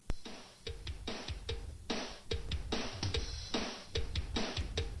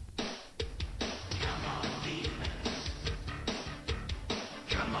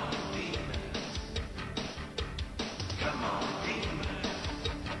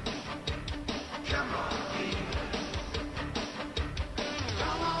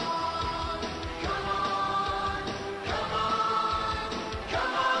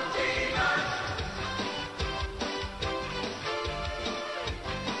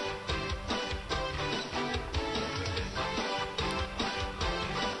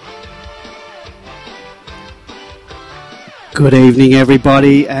Good evening,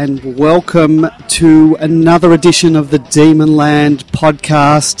 everybody, and welcome to another edition of the Demonland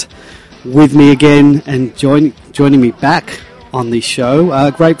podcast. With me again and joining me back on the show,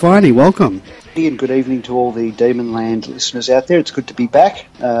 Grapeviney. Welcome. And good evening to all the Demonland listeners out there. It's good to be back.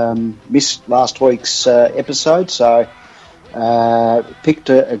 Missed last week's episode, so picked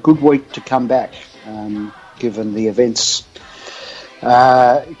a good week to come back, given the events,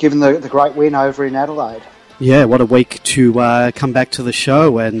 given the great win over in Adelaide. Yeah, what a week to come back to the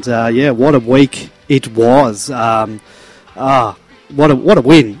show, and what a week it was. What a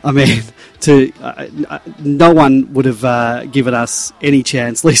win! I mean, no one would have given us any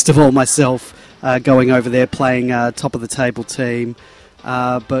chance, least of all myself, going over there playing top of the table team.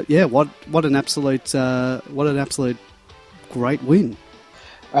 But yeah, what an absolute great win.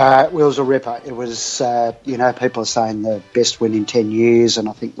 It was a ripper. It was, people are saying the best win in 10 years, and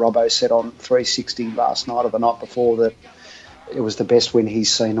I think Robbo said on 360 last night or the night before that it was the best win he's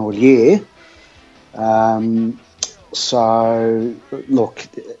seen all year. So, look,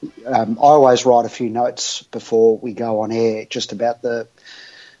 I always write a few notes before we go on air just about the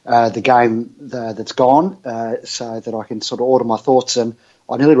game that's gone, so that I can sort of order my thoughts. And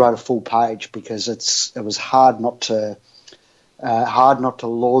I nearly wrote a full page because it was hard not to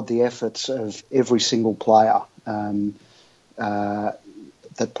laud the efforts of every single player that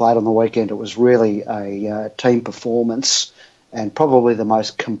played on the weekend. It was really a team performance, and probably the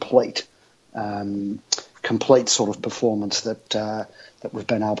most complete sort of performance that we've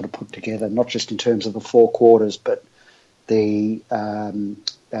been able to put together, not just in terms of the four quarters, but the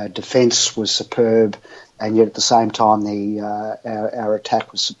defence was superb, and yet at the same time our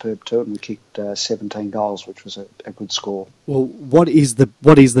attack was superb too, and we kicked 17 goals, which was a good score. Well, what is the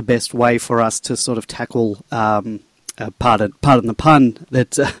best way for us to sort of tackle, pardon the pun,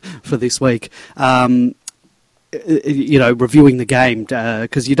 that for this week? Reviewing the game,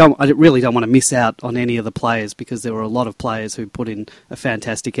 because I really don't want to miss out on any of the players, because there were a lot of players who put in a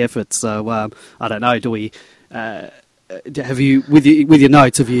fantastic effort. So I don't know. Do we? Have you, with your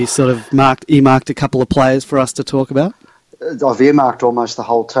notes, have you sort of earmarked a couple of players for us to talk about? I've earmarked almost the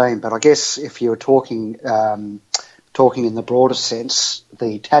whole team, but I guess if you're talking in the broader sense,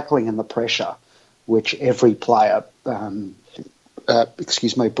 the tackling and the pressure, which every player,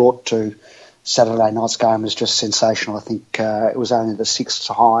 brought to Saturday night's game was just sensational. I think it was only the sixth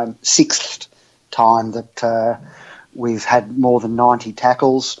time that we've had more than 90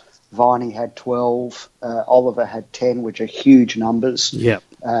 tackles. Viney had 12, Oliver had 10, which are huge numbers. Yep.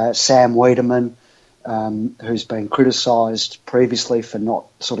 Sam Wiedemann, who's been criticised previously for not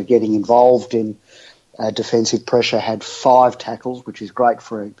sort of getting involved in defensive pressure, had 5 tackles, which is great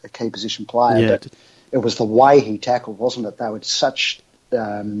for a key position player. Yeah. But it was the way he tackled, wasn't it? They were such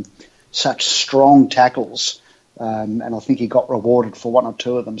strong tackles, and I think he got rewarded for one or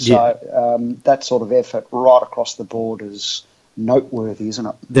two of them. So that sort of effort right across the board is noteworthy, isn't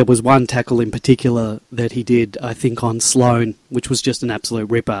it? There was one tackle in particular that he did, I think, on Sloane, which was just an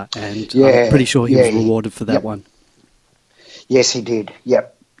absolute ripper, and I'm pretty sure he was rewarded for that one. Yes, he did.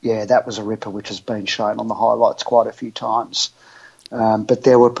 Yep. Yeah, that was a ripper, which has been shown on the highlights quite a few times. But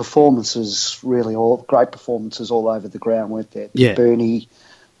there were performances, really great performances all over the ground, weren't there? Yeah. Bernie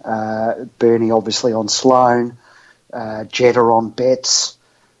obviously on Sloane, Jetta on Betts,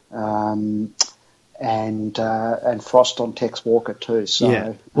 and Frost on Tex Walker too. So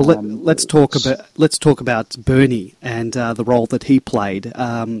yeah. Well, let's talk about Bernie and the role that he played.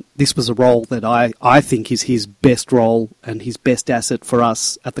 This was a role that I think is his best role and his best asset for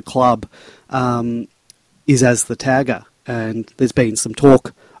us at the club, is as the tagger. And there's been some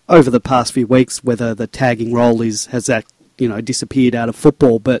talk over the past few weeks whether the tagging role has disappeared out of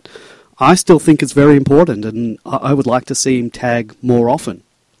football, but I still think it's very important, and I would like to see him tag more often.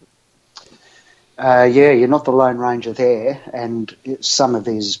 You're not the Lone Ranger there, and some of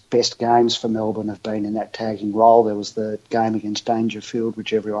his best games for Melbourne have been in that tagging role. There was the game against Dangerfield,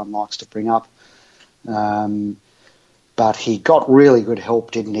 which everyone likes to bring up. But he got really good help,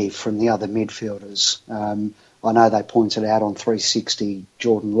 didn't he, from the other midfielders. I know they pointed out on 360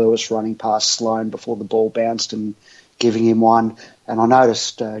 Jordan Lewis running past Sloane before the ball bounced and giving him one. And I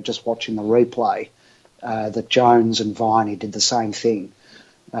noticed just watching the replay that Jones and Viney did the same thing.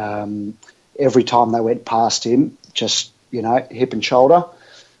 Every time they went past him, just, hip and shoulder,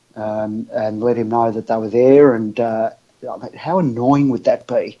 and let him know that they were there. And how annoying would that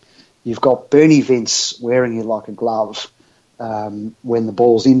be? You've got Bernie Vince wearing you like a glove when the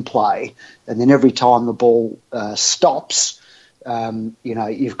ball's in play, and then every time the ball stops,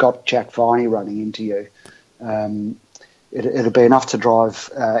 you've got Jack Viney running into you. It'd be enough to drive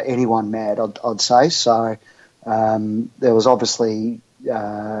anyone mad, I'd say. So There was obviously,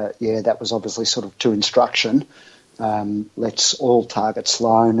 that was obviously sort of to instruction. Let's all target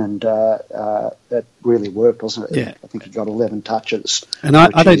Sloane, and that really worked, wasn't it? Yeah. I think he got 11 touches, and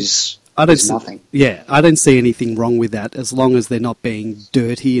I don't see nothing. Yeah, I don't see anything wrong with that, as long as they're not being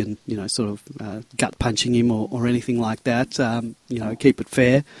dirty and sort of gut punching him or anything like that. Keep it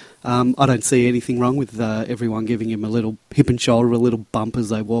fair. I don't see anything wrong with everyone giving him a little hip and shoulder, a little bump as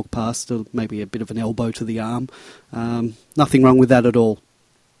they walk past, or maybe a bit of an elbow to the arm. Nothing wrong with that at all.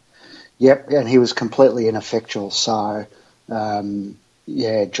 Yep, and he was completely ineffectual. So, job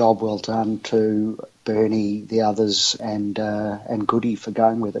well done to Bernie, the others, and Goody for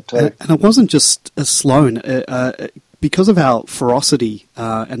going with it too. And it wasn't just Sloane. Because of our ferocity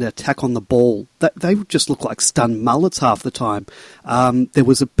and attack on the ball, they just look like stunned mullets half the time. There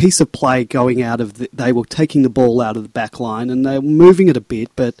was a piece of play going out of they were taking the ball out of the back line and they were moving it a bit,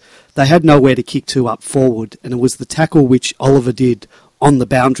 but they had nowhere to kick to up forward, and it was the tackle which Oliver did on the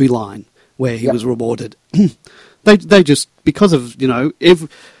boundary line where he was rewarded. They just, because of,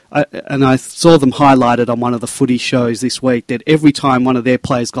 and I saw them highlighted on one of the footy shows this week, that every time one of their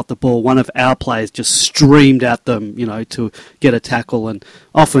players got the ball, one of our players just streamed at them, to get a tackle. And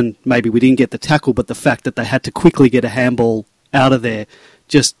often maybe we didn't get the tackle, but the fact that they had to quickly get a handball out of there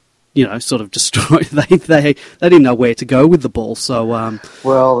just, sort of destroyed. They didn't know where to go with the ball. So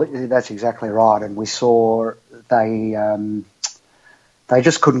well, that's exactly right. And we saw they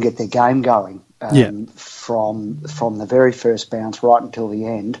just couldn't get their game going. From the very first bounce right until the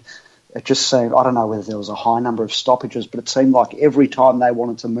end. It just seemed, I don't know whether there was a high number of stoppages, but it seemed like every time they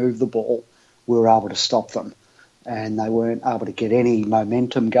wanted to move the ball, we were able to stop them. And they weren't able to get any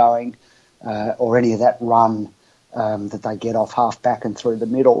momentum going or any of that run that they get off half-back and through the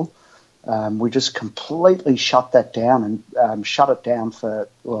middle. We just completely shut that down and shut it down for,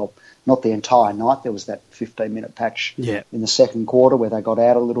 not the entire night. There was that 15-minute patch in the second quarter where they got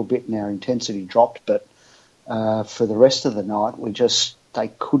out a little bit and our intensity dropped. But for the rest of the night, they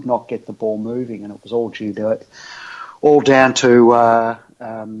could not get the ball moving, and it was all down to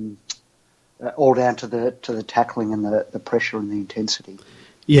the tackling and the pressure and the intensity.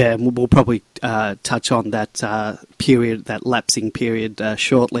 Yeah, and we'll probably touch on that period, that lapsing period,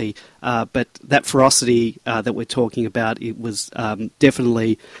 shortly. But that ferocity that we're talking about, it was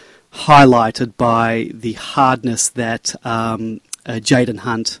definitely highlighted by the hardness that Jaden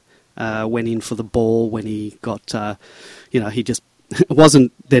Hunt went in for the ball when he got, he just, it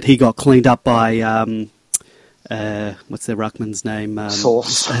wasn't that he got cleaned up by, what's their ruckman's name?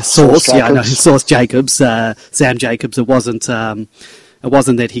 Sauce. Yeah, I know, Sauce Jacobs, Sam Jacobs. It wasn't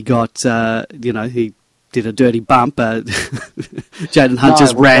that he got, he did a dirty bump. Jaden Hunt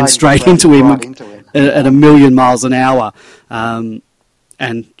just ran straight into him at a million miles an hour.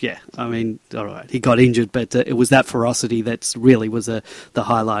 And yeah, I mean, all right, he got injured, but it was that ferocity that really was the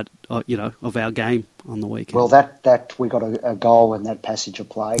highlight, of our game on the weekend. Well, that we got a goal in that passage of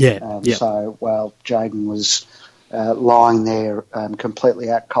play. So while Jaden was lying there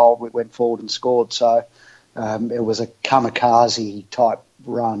completely out cold, we went forward and scored. So it was a kamikaze type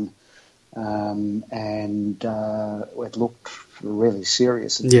run, and it looked really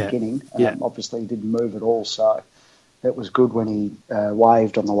serious at the beginning. Obviously, he didn't move at all, so. It was good when he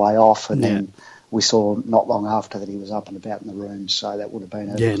waved on the way off, and then we saw not long after that he was up and about in the room, so that would have been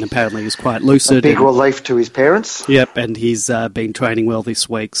and apparently he was quite lucid. A big relief to his parents. Yep, and he's been training well this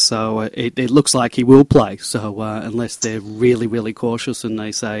week, so it looks like he will play. So unless they're really, really cautious and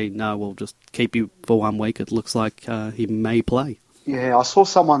they say, no, we'll just keep you for 1 week, it looks like he may play. Yeah, I saw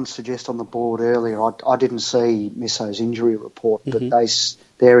someone suggest on the board earlier, I didn't see Misso's injury report, but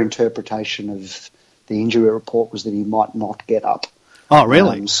their interpretation of the injury report was that he might not get up. Oh,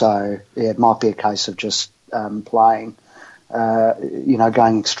 really? So, it might be a case of just playing,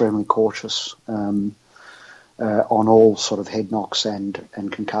 going extremely cautious on all sort of head knocks and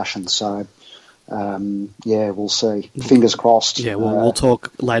concussions. So, we'll see. Fingers crossed. Yeah, we'll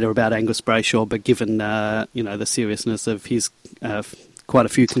talk later about Angus Brayshaw, but given, the seriousness of his quite a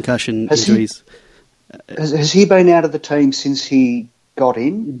few concussion injuries. Has he been out of the team since he got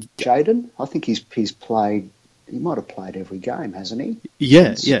in, Jaden? I think he's played. He might have played every game, hasn't he?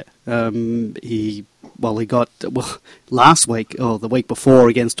 Yeah. He got last week or the week before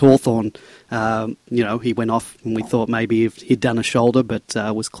against Hawthorn. He went off and we thought maybe he'd done a shoulder, but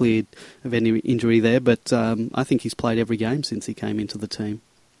was cleared of any injury there. But I think he's played every game since he came into the team.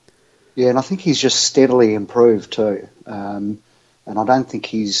 Yeah, and I think he's just steadily improved too. And I don't think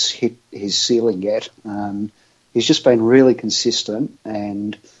he's hit his ceiling yet. He's just been really consistent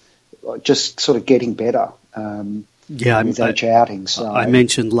and just sort of getting better. with each outing. So I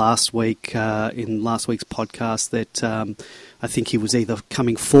mentioned last week in last week's podcast that I think he was either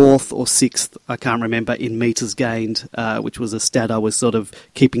coming 4th or 6th, I can't remember, in metres gained, which was a stat I was sort of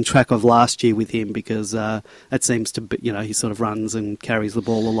keeping track of last year with him because it seems to be, he sort of runs and carries the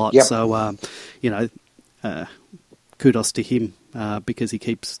ball a lot. Yep. So, kudos to him because he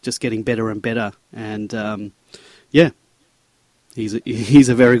keeps just getting better and better. And, he's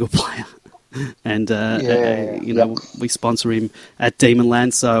a very good player. And, we sponsor him at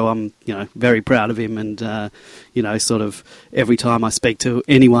Demonland, so I'm, very proud of him. And, sort of every time I speak to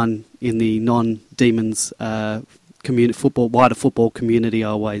anyone in the non-Demons wider football community, I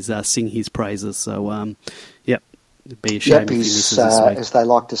always sing his praises. So, it'd be a shame if he misses this week. As they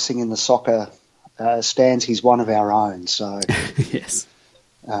like to sing in the soccer stands, he's one of our own. So, yes.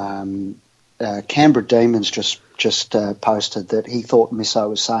 Canberra Demons just posted that he thought Misso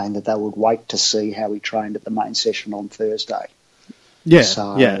was saying that they would wait to see how he trained at the main session on Thursday. Yeah,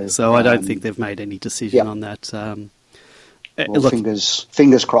 So I don't think they've made any decision on that. Look,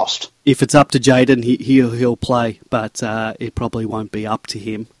 fingers crossed. If it's up to Jayden, he'll play, but it probably won't be up to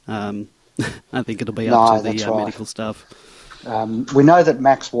him. I think it'll be up to the medical staff. We know that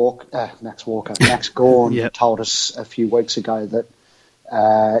Max Gawn told us a few weeks ago that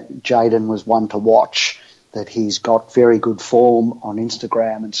Jayden was one to watch, that he's got very good form on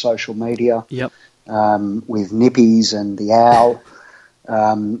Instagram and social media. Yep. With Nippies and the Owl.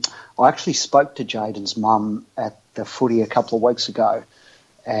 I actually spoke to Jayden's mum at the footy a couple of weeks ago,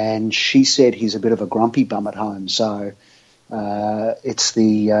 and she said he's a bit of a grumpy bum at home. So it's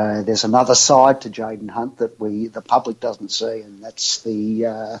there's another side to Jayden Hunt that the public doesn't see, and that's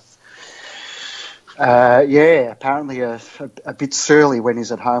apparently a bit surly when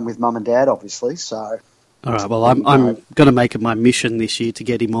he's at home with mum and dad, obviously. So. All right. Well, I'm going to make it my mission this year to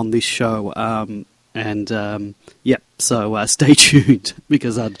get him on this show. So stay tuned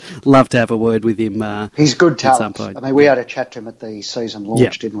because I'd love to have a word with him. He's good talent. At some point. I mean, we had a chat to him at the season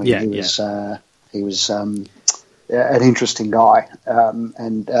launch, didn't we? He was an interesting guy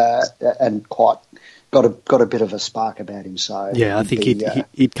and quite got a bit of a spark about him. So I think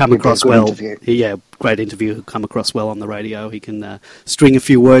he'd come across well. Interview. Great interview. He'll come across well on the radio. He can string a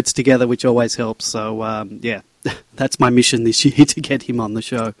few words together, which always helps. So that's my mission this year to get him on the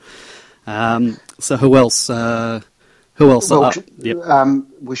show. So who else? Well,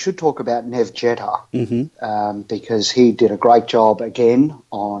 we should talk about Nev Jetta because he did a great job again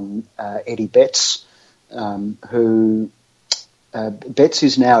on Eddie Betts, who Betts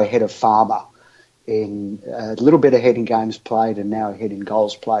is now ahead of Farmer in a little bit ahead in games played and now ahead in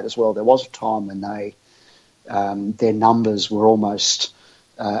goals played as well. There was a time when their numbers were almost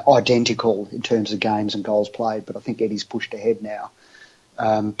identical in terms of games and goals played, but I think Eddie's pushed ahead now.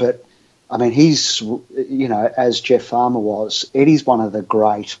 But I mean, he's, as Jeff Farmer was, Eddie's one of the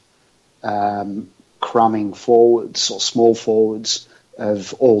great crumbing forwards or small forwards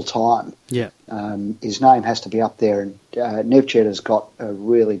of all time. Yeah. His name has to be up there, and Nev Jetta's got a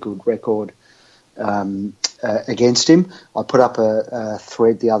really good record against him. I put up a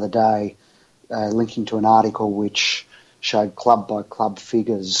thread the other day linking to an article which showed club-by-club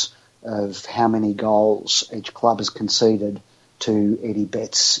figures of how many goals each club has conceded to Eddie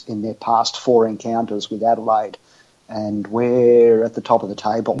Betts in their past 4 encounters with Adelaide, and we're at the top of the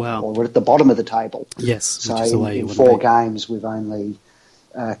table, or we're at the bottom of the table. Yes, so which is the way in 4 games we've only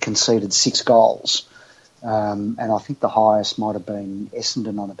conceded 6 goals, and I think the highest might have been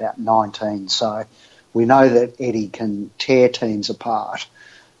Essendon on about 19. So we know that Eddie can tear teams apart,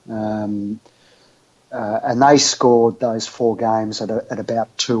 and they scored those 4 games at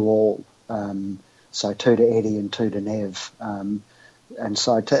about 2-2. So 2 to Eddie and 2 to Nev. And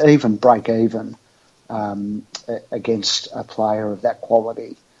so to even break even against a player of that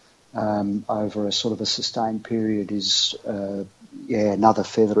quality over a sort of a sustained period is, another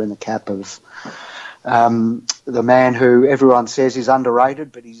feather in the cap of the man who everyone says is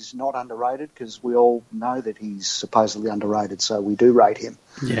underrated, but he's not underrated because we all know that he's supposedly underrated, so we do rate him.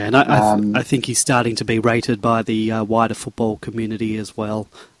 Yeah, and I think he's starting to be rated by the wider football community as well.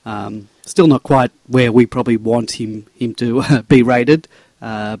 Still not quite where we probably want him to be rated,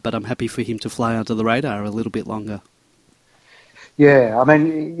 but I'm happy for him to fly under the radar a little bit longer. Yeah, I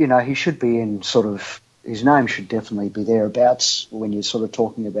mean, he should be in sort of, his name should definitely be thereabouts when you're sort of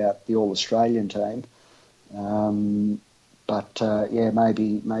talking about the All-Australian team.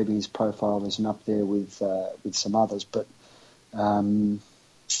 Maybe his profile isn't up there with some others. But the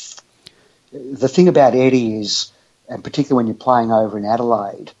thing about Eddie is, and particularly when you're playing over in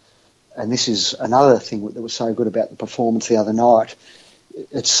Adelaide, and this is another thing that was so good about the performance the other night,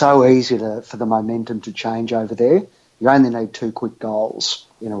 it's so easy for the momentum to change over there. You only need 2 quick goals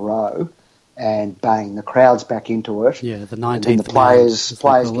in a row, and bang, the crowd's back into it. Yeah, the 19th. And then the players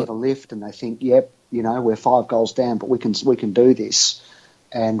get a lift, and they think, yep, we're 5 goals down, but we can do this.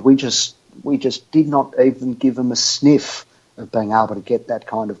 And we just did not even give them a sniff of being able to get that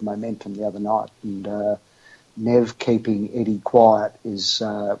kind of momentum the other night. And Nev keeping Eddie quiet was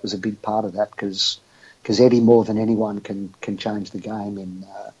a big part of that, because Eddie, more than anyone, can change the game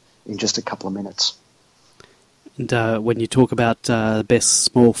in just a couple of minutes. And when you talk about the best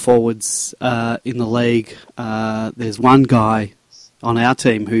small forwards in the league, there's one guy on our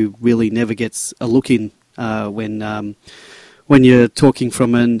team who really never gets a look in when you're talking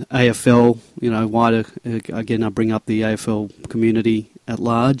from an AFL, wider. Again, I bring up the AFL community at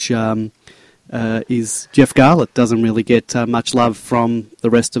large. Is Jeff Garlett. Doesn't really get much love from the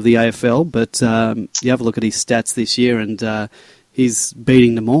rest of the AFL, but you have a look at his stats this year, and he's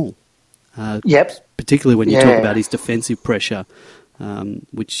beating them all. Yep. Particularly when you talk about his defensive pressure,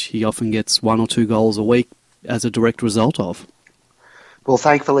 which he often gets 1 or 2 goals a week as a direct result of. Well,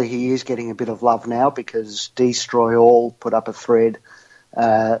 thankfully he is getting a bit of love now, because Destroy All put up a thread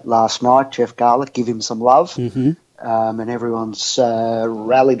last night. Jeff Garlett, give him some love. Mm-hmm. And everyone's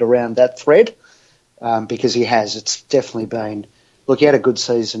rallied around that thread, because he has. It's definitely been... Look, he had a good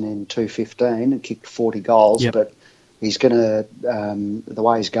season in 2015 and kicked 40 goals, yep. But he's going to... the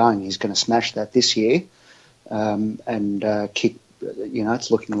way he's going, he's going to smash that this year and kick...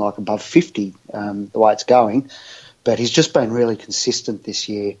 it's looking like above 50 the way it's going. But he's just been really consistent this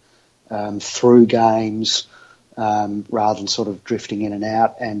year through games rather than sort of drifting in and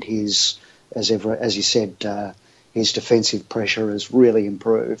out. And his, as you said... his defensive pressure has really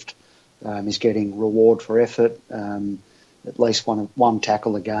improved. He's getting reward for effort, at least one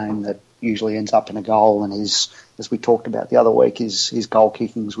tackle a game that usually ends up in a goal. And as we talked about the other week, his goal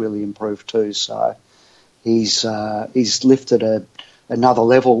kicking's really improved too. So he's lifted another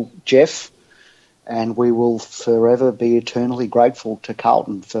level, Jeff, and we will forever be eternally grateful to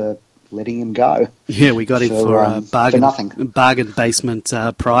Carlton for letting him go. Yeah, we got him for bargain basement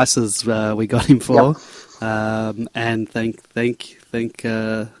prices. We got him for. Yep. And thank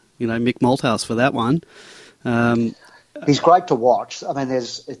Mick Malthouse for that one. He's great to watch. I mean,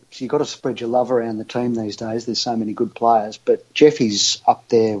 you've got to spread your love around the team these days. There's so many good players, but Jeffy's up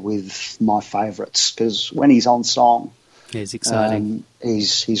there with my favourites, because when he's on song, he's exciting.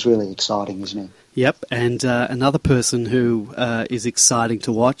 He's really exciting, isn't he? Yep, and another person who is exciting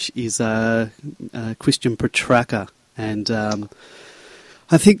to watch is Christian Petracca, and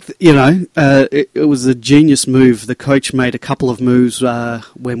I think, it was a genius move. The coach made a couple of moves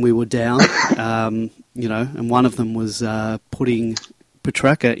when we were down, and one of them was putting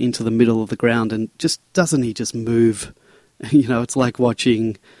Petracca into the middle of the ground, and doesn't he just move? It's like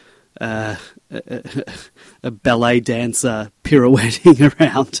watching a ballet dancer pirouetting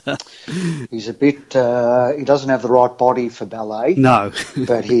around. He's a bit... he doesn't have the right body for ballet. No.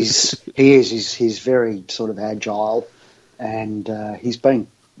 But he's very sort of agile. And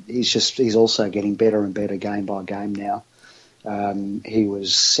he's also getting better and better game by game now. He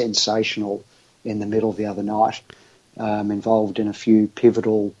was sensational in the middle the other night, involved in a few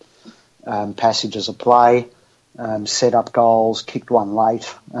pivotal passages of play, set up goals, kicked one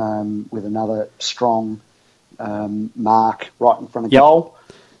late with another strong mark right in front of goal.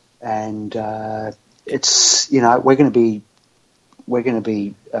 And it's we're going to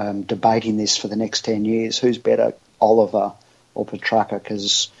be debating this for the next 10 years. Who's better, Oliver or Petracca?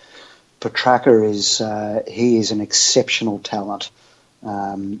 Because Petracca is an exceptional talent.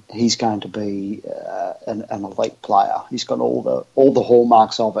 He's going to be an elite player. He's got all the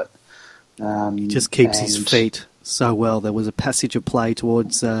hallmarks of it. He just keeps his feet so well. There was a passage of play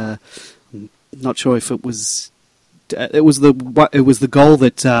towards. Not sure if it was the goal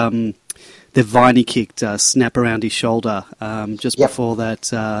that the Viney kicked, snap around his shoulder. Before that,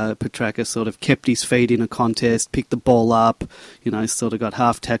 Petracca sort of kept his feet in a contest, picked the ball up, sort of got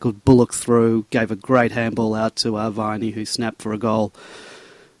half tackled, bullocked through, gave a great handball out to Viney, who snapped for a goal.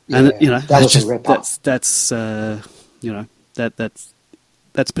 And that was a rip-up.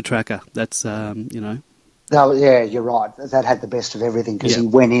 That's Petracca. That's No, yeah, you're right. That had the best of everything, because he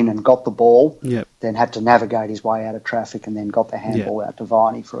went in and got the ball, then had to navigate his way out of traffic, and then got the handball out to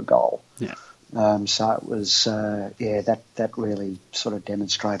Viney for a goal. Yeah. So it was, that really sort of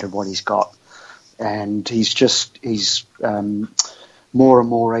demonstrated what he's got. And he's more and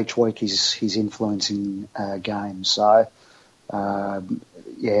more each week he's influencing games. So,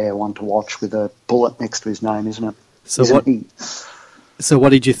 one to watch with a bullet next to his name, isn't it? So what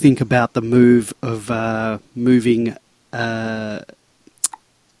did you think about the move of moving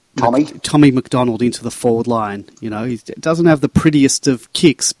Tommy McDonald into the forward line. You know, he doesn't have the prettiest of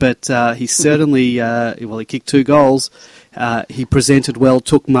kicks, but he certainly, he kicked 2 goals. He presented well,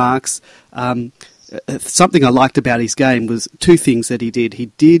 took marks. Something I liked about his game was 2 things that he did. He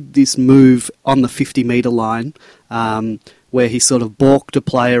did this move on the 50-metre line where he sort of balked a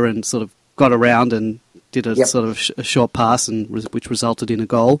player and sort of got around and did a sort of a short pass, which resulted in a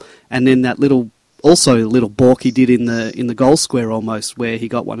goal. And then that little balk he did in the goal square almost, where he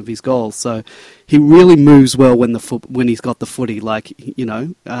got one of his goals. So he really moves well when he's got the footy. Like, you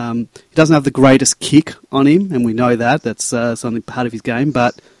know, he doesn't have the greatest kick on him, and we know that. That's something part of his game,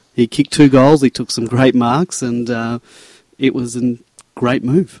 but he kicked 2 goals, he took some great marks, and it was a great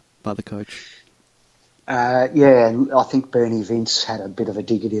move by the coach. And I think Bernie Vince had a bit of a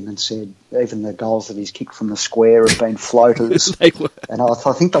dig at him and said even the goals that he's kicked from the square have been floaters. They were. And I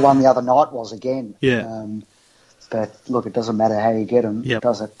think the one the other night was again. Yeah. But look, it doesn't matter how you get them,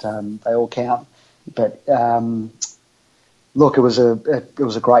 does it? They all count. But look, it was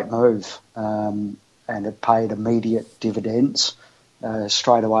a great move, and it paid immediate dividends.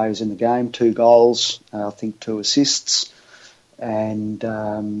 Straight away he was in the game, 2 goals, I think 2 assists. And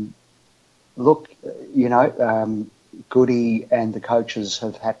look, you know, Goody and the coaches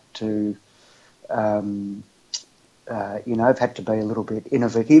have had to, have had to be a little bit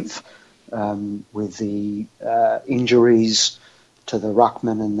innovative with the injuries to the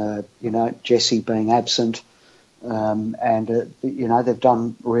ruckman and Jesse being absent. They've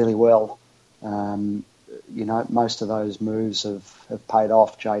done really well. Most of those moves have paid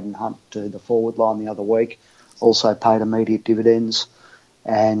off. Jaden Hunt to the forward line the other week also paid immediate dividends.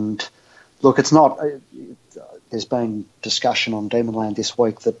 And look, it's not. There's been discussion on Demonland this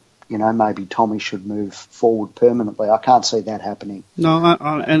week that maybe Tommy should move forward permanently. I can't see that happening. No,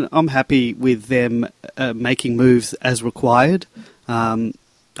 and I'm happy with them making moves as required. I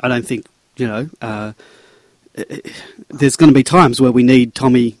don't think there's going to be times where we need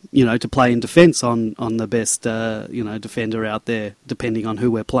Tommy, to play in defence on the best, defender out there, depending on who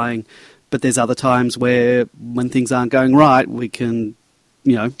we're playing. But there's other times when things aren't going right, we can,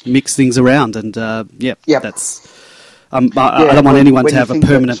 mix things around. And, that's... I don't want anyone to have a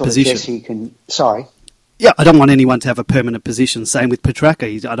permanent position. Yeah, I don't want anyone to have a permanent position. Same with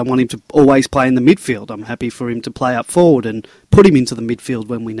Petracca. I don't want him to always play in the midfield. I'm happy for him to play up forward and put him into the midfield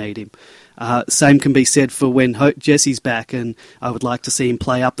when we need him. Same can be said for when Jesse's back, and I would like to see him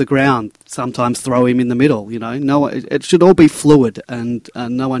play up the ground. Sometimes throw him in the middle. It should all be fluid, and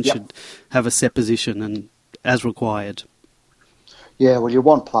no one should have a set position and as required. Yeah, well, you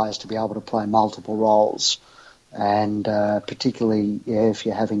want players to be able to play multiple roles, and particularly if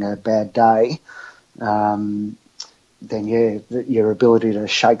you're having a bad day. Then your ability to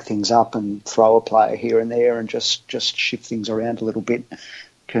shake things up and throw a player here and there and just shift things around a little bit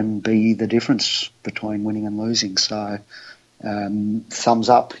can be the difference between winning and losing. So, thumbs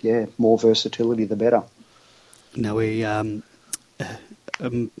up, more versatility the better. Now you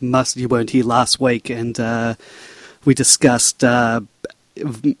weren't here last week, and we discussed Jack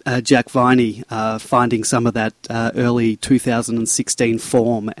Viney finding some of that early 2016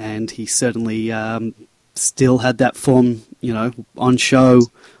 form, and he certainly still had that form, on show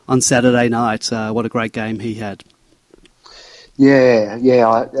on Saturday night. What a great game he had. Yeah,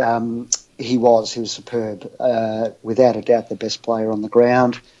 he was superb. Without a doubt the best player on the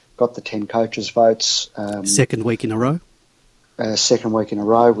ground. Got the 10 coaches' votes. Second week in a row? Second week in a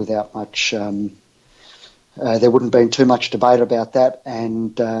row without much... there wouldn't have been too much debate about that,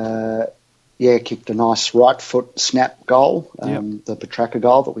 and kicked a nice right foot snap goal, the Petracca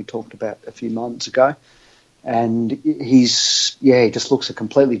goal that we talked about a few months ago. And he just looks a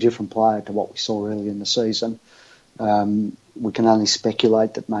completely different player to what we saw early in the season. We can only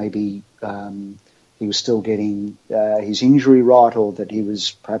speculate that maybe he was still getting his injury right, or that he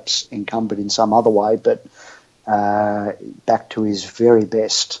was perhaps encumbered in some other way, but back to his very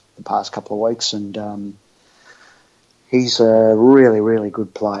best the past couple of weeks, and he's a really, really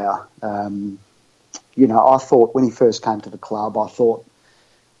good player. I thought when he first came to the club, I thought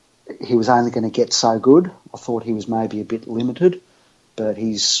he was only going to get so good. I thought he was maybe a bit limited, but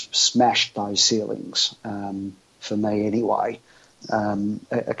he's smashed those ceilings, for me anyway,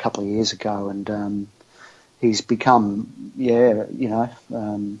 a couple of years ago. And he's become, he's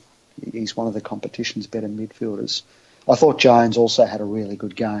one of the competition's better midfielders. I thought Jones also had a really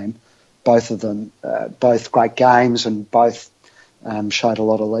good game. Both of them, both great games, and both showed a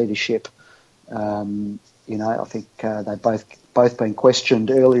lot of leadership. I think they both been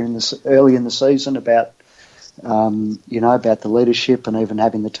questioned early in the season about about the leadership and even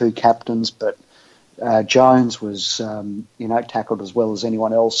having the 2 captains. But Jones was, tackled as well as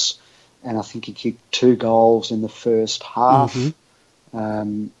anyone else, and I think he kicked 2 goals in the first half,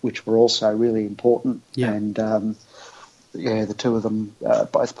 which were also really important. Yeah. And the two of them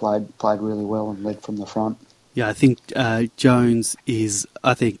both played really well and led from the front. Yeah, I think Jones is,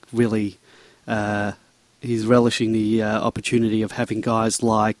 really, he's relishing the opportunity of having guys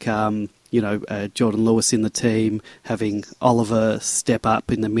like, Jordan Lewis in the team, having Oliver step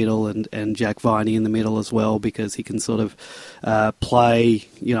up in the middle and Jack Viney in the middle as well, because he can sort of play,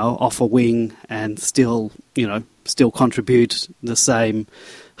 off a wing and still contribute the same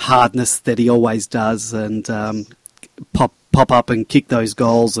hardness that he always does, and pop up and kick those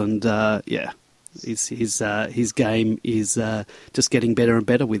goals, and his game is just getting better and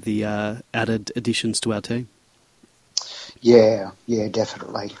better with the added additions to our team. Yeah,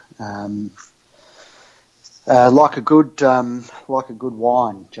 definitely. Like a good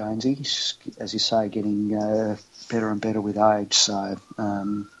wine, Jonesy, as you say, getting better and better with age. So,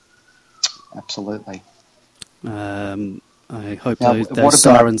 absolutely. I hope those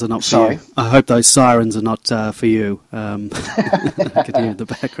sirens are not for you. I hope those sirens are not for you. I can hear in the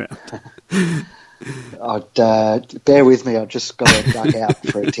background. Bear with me. I've just got to duck out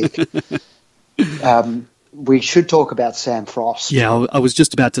for a tick. We should talk about Sam Frost. Yeah, I was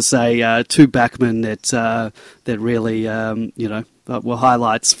just about to say 2 backmen that really were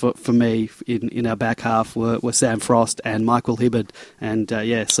highlights for me in our back half were Sam Frost and Michael Hibberd, and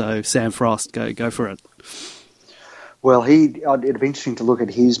so Sam Frost, go for it. Well, it'd be interesting to look at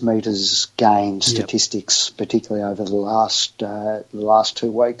his metres gained statistics, particularly over the last 2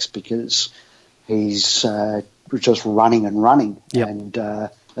 weeks, because he's just running and running, and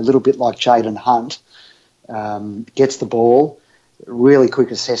a little bit like Jaden Hunt. Gets the ball, really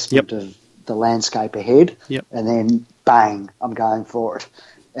quick assessment of the landscape ahead, and then bang, I'm going for it.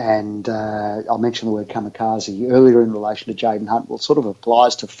 And I'll mention the word kamikaze earlier in relation to Jaden Hunt. Well, it sort of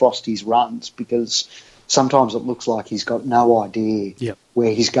applies to Frosty's runs, because sometimes it looks like he's got no idea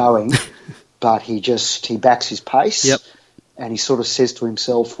where he's going, but he backs his pace, and he sort of says to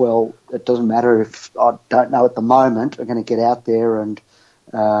himself, well, it doesn't matter if I don't know at the moment, I'm going to get out there and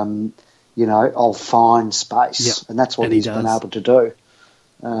I'll find space, and that's what he's been able to do.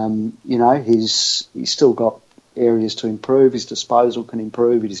 He's still got areas to improve. His disposal can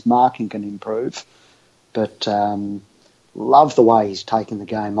improve. His marking can improve. But love the way he's taken the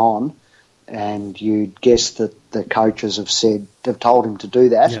game on, and you'd guess that the coaches have told him to do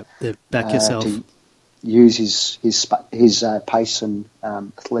that. Yeah, back yourself. To use his pace and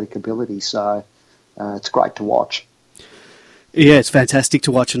athletic ability. So it's great to watch. Yeah, it's fantastic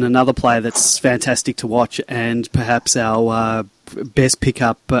to watch, and another player that's fantastic to watch, and perhaps our best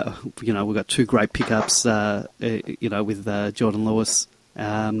pickup. We've got 2 great pickups, with Jordan Lewis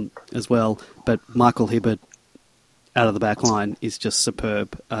as well. But Michael Hibberd out of the back line is just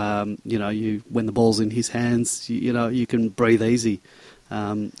superb. When the ball's in his hands, you can breathe easy.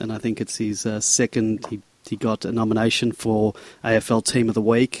 And I think it's his second. He got a nomination for AFL Team of the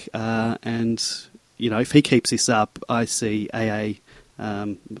Week, and if he keeps this up, I see AA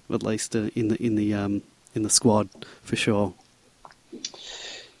at least in the squad for sure.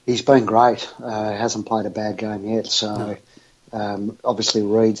 He's been great. Hasn't played a bad game yet. So obviously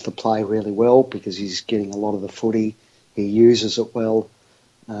reads the play really well, because he's getting a lot of the footy. He uses it well,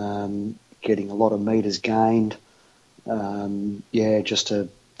 getting a lot of metres gained. Just a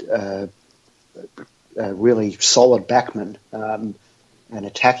really solid backman. An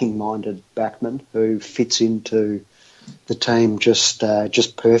attacking-minded backman who fits into the team just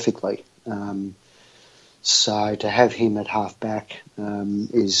perfectly. So to have him at half-back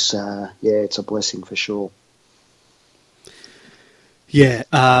is it's a blessing for sure. Yeah,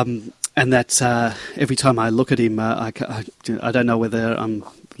 and that's every time I look at him, I don't know whether I'm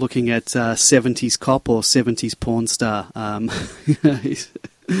looking at 70s cop or 70s porn star.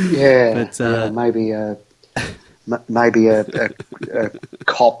 Maybe a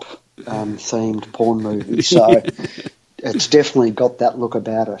cop themed porn movie. So it's definitely got that look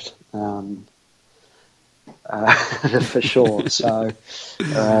about it, for sure. So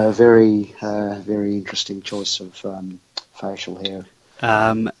very interesting choice of facial hair.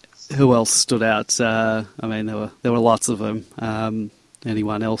 Who else stood out? There were lots of them.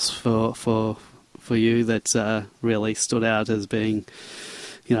 Anyone else for you that really stood out as being,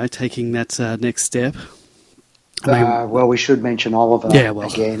 taking that next step? We should mention Oliver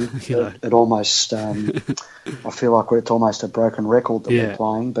again. It almost, I feel like it's almost a broken record that we're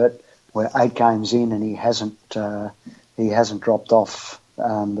playing, but we're 8 games in and he hasn't dropped off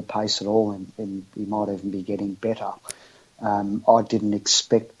the pace at all, and he might even be getting better. I didn't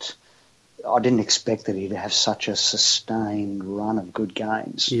expect I didn't expect that he'd have such a sustained run of good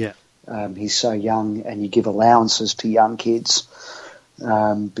games. Yeah. He's so young, and you give allowances to young kids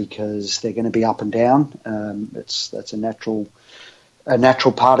because they're going to be up and down. That's a natural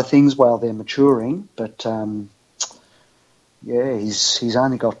part of things while they're maturing. But he's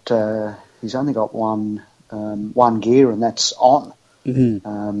only got one gear, and that's on.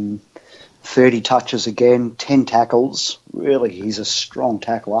 Mm-hmm. 30 touches again, 10 tackles. Really, he's a strong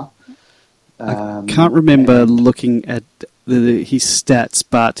tackler. I can't remember looking at his stats,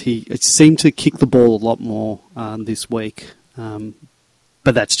 but he seemed to kick the ball a lot more this week.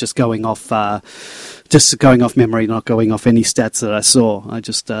 But that's just going off memory, not going off any stats that I saw. I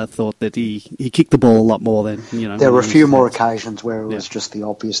just thought that he kicked the ball a lot more than There were a few more occasions where it was just the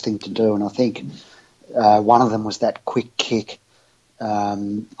obvious thing to do, and I think one of them was that quick kick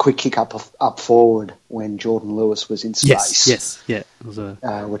up forward when Jordan Lewis was in space. Yes. It was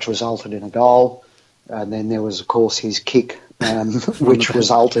which resulted in a goal. And then there was, of course, his kick, which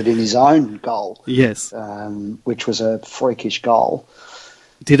resulted in his own goal. Yes. Which was a freakish goal.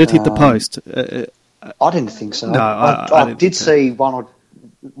 Did it hit the post? I didn't think so. No, I did see one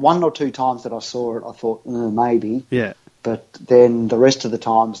or two times that I saw it, I thought, maybe. Yeah. But then the rest of the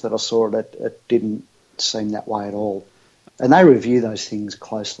times that I saw it, it didn't seem that way at all. And they review those things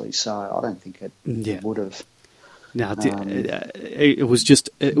closely, so I don't think it would have. No, it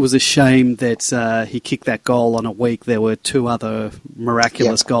was a shame that he kicked that goal on a week. There were two other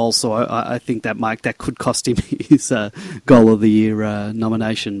miraculous goals, so I think that could cost him his Goal of the Year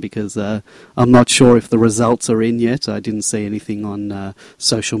nomination, because I'm not sure if the results are in yet. I didn't see anything on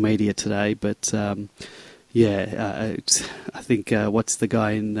social media today, but I think what's the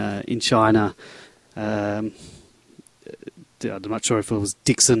guy in China? I'm not sure if it was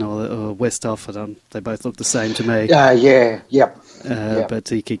Dixon or Westhoff. They both look the same to me. But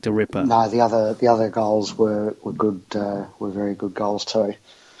he kicked a ripper. No, the other goals were good. Were very good goals too.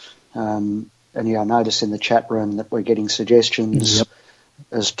 And I noticed in the chat room that we're getting suggestions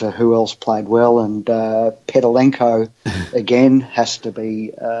as to who else played well, and Petalenko again has to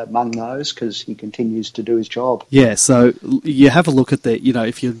be among those because he continues to do his job. Yeah, so you have a look at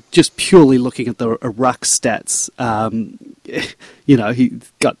if you're just purely looking at the ruck stats, he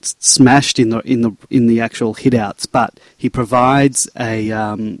got smashed in the actual hitouts, but he provides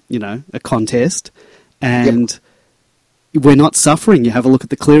a contest, and we're not suffering. You have a look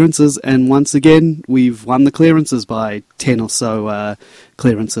at the clearances, and once again, we've won the clearances by 10 or so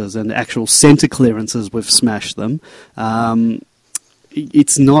clearances, and actual centre clearances, we've smashed them.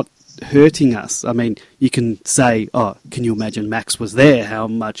 It's not hurting us. I mean, you can say, can you imagine Max was there, how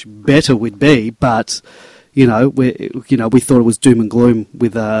much better we'd be, but we thought it was doom and gloom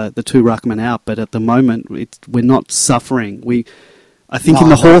with the two ruckmen out, but at the moment, we're not suffering. I think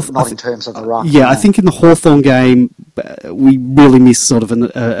not in terms of the ruck. Yeah, I think in the Hawthorn game, we really missed sort of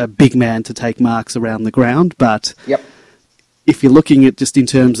a big man to take marks around the ground. But if you're looking at just in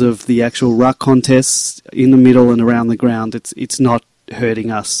terms of the actual ruck contests in the middle and around the ground, it's not hurting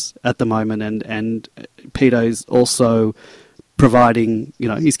us at the moment. And Peto's also providing,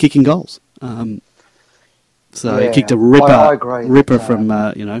 he's kicking goals. So he kicked a ripper, I agree from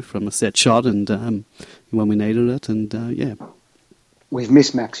from a set shot, and when we needed it, and we've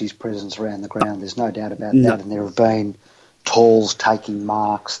missed Max's presence around the ground. There's no doubt about that, and there have been talls taking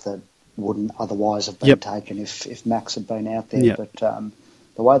marks that wouldn't otherwise have been taken if Max had been out there. But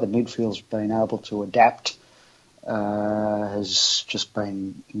the way the midfield's been able to adapt has just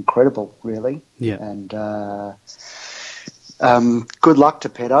been incredible, really. Yeah. And good luck to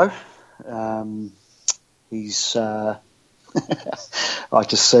Peto. He's. I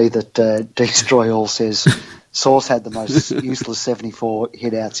just see that Destroy All says Sauce had the most useless 74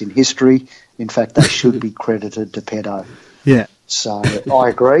 hitouts in history. In fact, they should be credited to Peto. Yeah. So I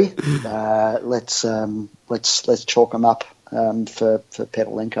agree. Let's chalk him up for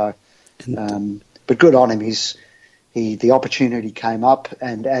Petalenko. But good on him. The opportunity came up,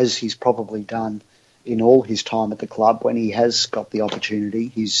 and as he's probably done in all his time at the club, when he has got the opportunity,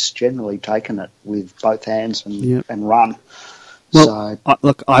 he's generally taken it with both hands and run. Well,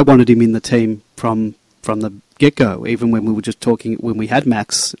 I wanted him in the team from the get-go, even when we were just talking, when we had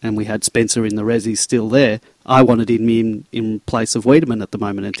Max and we had Spencer in the Rezzies still there, I wanted him in place of Wiedemann at the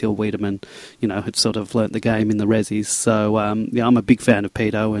moment until Wiedemann, had sort of learnt the game in the Rezzies. So, I'm a big fan of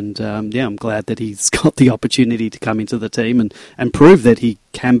Peto, and I'm glad that he's got the opportunity to come into the team and prove that he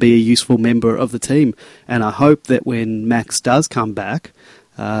can be a useful member of the team. And I hope that when Max does come back,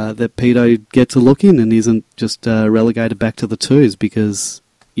 that Peto gets a look in and isn't just relegated back to the twos, because,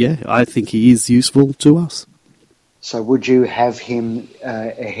 I think he is useful to us. So would you have him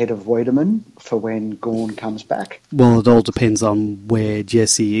ahead of Wiedemann for when Gawn comes back? Well, it all depends on where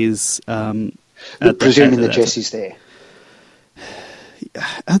Jesse is. Presuming that Jesse's there.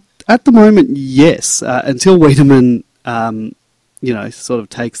 At the moment, yes. Until Wiedemann, sort of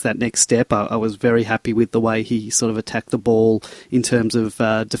takes that next step, I was very happy with the way he sort of attacked the ball in terms of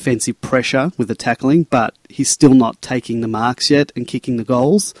defensive pressure with the tackling, but he's still not taking the marks yet and kicking the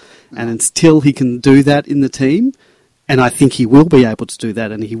goals. And until he can do that in the team, and I think he will be able to do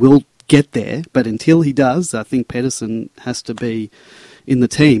that and he will get there, but until he does, I think Pedersen has to be in the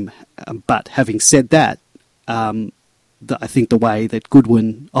team. But having said that, I think the way that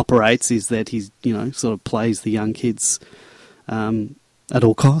Goodwin operates is that he's, sort of plays the young kids at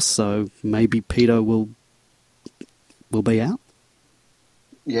all costs. So maybe Peter will be out.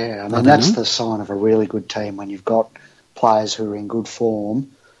 Yeah, I mean, that's the sign of a really good team when you've got players who are in good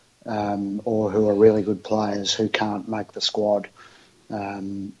form or who are really good players who can't make the squad.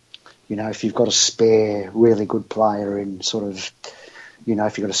 If you've got a spare really good player in sort of, if you've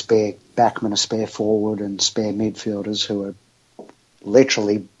got a spare backman, a spare forward and spare midfielders who are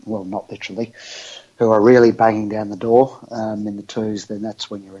who are really banging down the door in the twos, then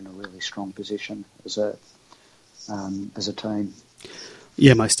that's when you're in a really strong position as a team.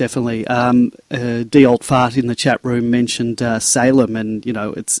 Yeah, most definitely. D. Old Fart in the chat room mentioned Salem, and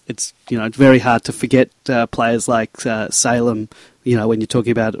it's very hard to forget players like Salem. When you're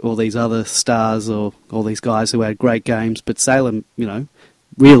talking about all these other stars or all these guys who had great games, but Salem,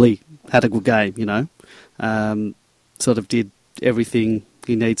 really had a good game. Sort of did everything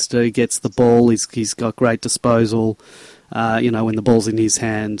he needs to do. Gets the ball. He's got great disposal. When the ball's in his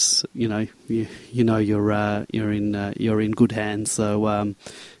hands, you're in good hands. So,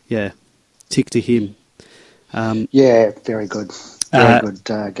 tick to him. Very good. Very good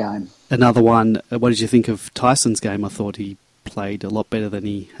game. Another one. What did you think of Tyson's game? I thought he played a lot better than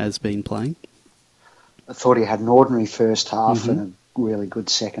he has been playing. I thought he had an ordinary first half and a really good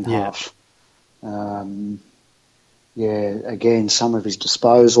second half. Again, some of his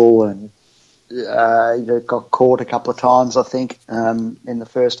disposal and got caught a couple of times, I think, in the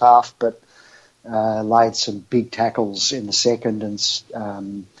first half, but laid some big tackles in the second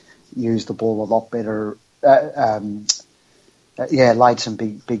and used the ball a lot better. Laid some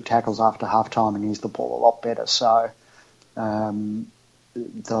big tackles after half time and used the ball a lot better. So I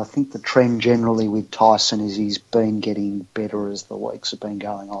think the trend generally with Tyson is he's been getting better as the weeks have been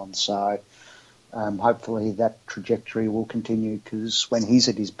going on. So hopefully that trajectory will continue, because when he's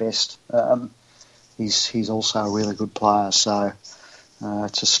at his best, he's also a really good player. So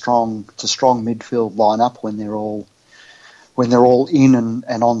it's a strong midfield lineup when they're all in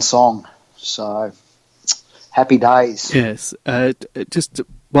and on song. So happy days. Yes. Just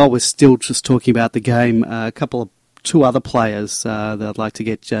while we're still just talking about the game, two other players that I'd like to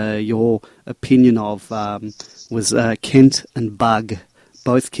get your opinion of was Kent and Bug.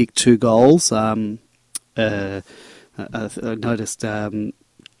 Both kicked 2 goals. I noticed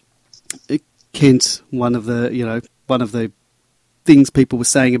Kent, one of the things people were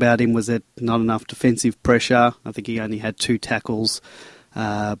saying about him was that not enough defensive pressure. I think he only had 2 tackles,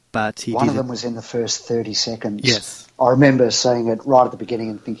 but one of them was in the first 30 seconds. Yes, I remember seeing it right at the beginning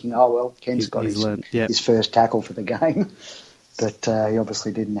and thinking, "Oh well, Kent's got his first tackle for the game," but he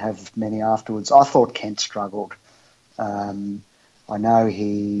obviously didn't have many afterwards. I thought Kent struggled. I know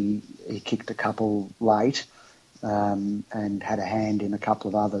he kicked a couple late and had a hand in a couple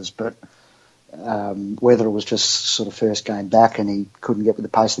of others, but whether it was just sort of first game back and he couldn't get with the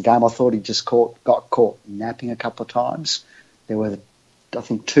pace of the game, I thought he just got caught napping a couple of times. There were, I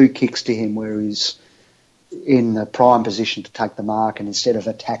think, 2 kicks to him where he's in the prime position to take the mark, and instead of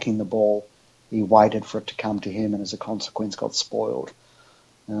attacking the ball, he waited for it to come to him and as a consequence got spoiled.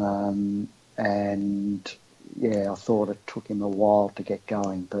 I thought it took him a while to get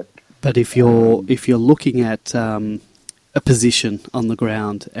going, but if you're looking at a position on the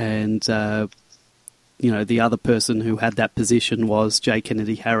ground, and the other person who had that position was Jay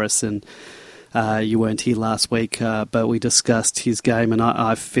Kennedy Harris, and you weren't here last week, but we discussed his game, and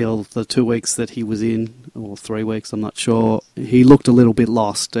I feel the 2 weeks that he was in, or 3 weeks, I'm not sure, he looked a little bit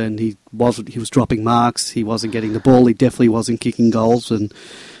lost, and he was dropping marks, he wasn't getting the ball, he definitely wasn't kicking goals, and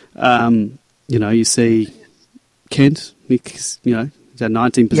you see Kent, he's had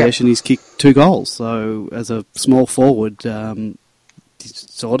 19 possession, he's kicked 2 goals. So as a small forward,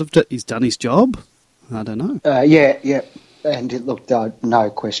 he's done his job. I don't know. And it looked, no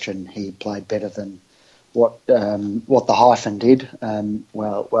question, he played better than what the hyphen did.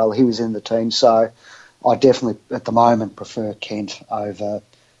 Well, he was in the team, so I definitely at the moment prefer Kent over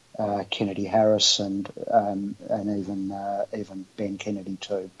Kennedy Harris and even Ben Kennedy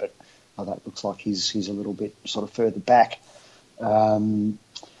too. But that looks like he's a little bit sort of further back.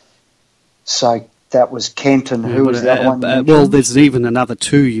 So that was Kent, and who was the other one? Well, there's even another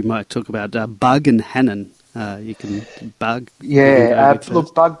two you might talk about, Bug and Hannon. You can Bug. Yeah,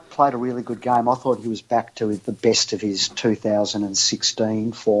 look, Bug played a really good game. I thought he was back to the best of his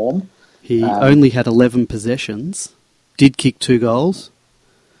 2016 form. He only had 11 possessions, did kick 2 goals.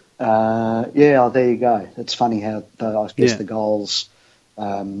 There you go. It's funny how the goals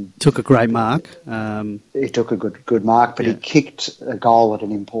took a great mark. He took a good mark, but he kicked a goal at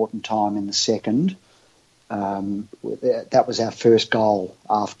an important time in the second. That was our first goal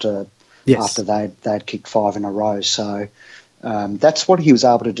after they'd kicked 5 in a row. So that's what he was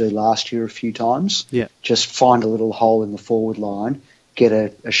able to do last year a few times. Yeah, just find a little hole in the forward line, get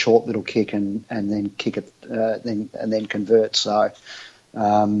a short little kick, and then kick it, then convert. So.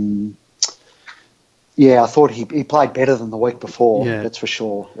 I thought he played better than the week before. Yeah. That's for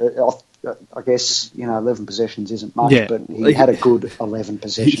sure. I guess 11 possessions isn't much, but he had a good 11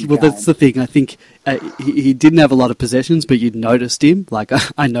 possessions. Well, that's the thing. I think he didn't have a lot of possessions, but you noticed him. Like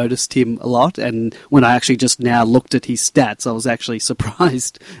I noticed him a lot, and when I actually just now looked at his stats, I was actually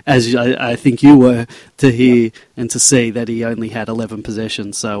surprised, as I think you were, to hear and to see that he only had 11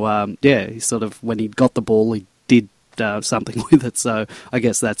 possessions. So he sort of, when he got the ball, he did something with it, so I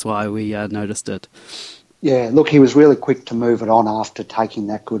guess that's why we noticed it. Yeah, look, he was really quick to move it on after taking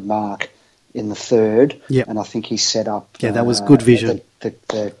that good mark in the third, and I think he set up... Yeah, that was good vision.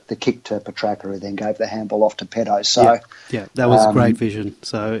 The kick to Petraka, who then gave the handball off to Peto. So, yeah, that was great vision.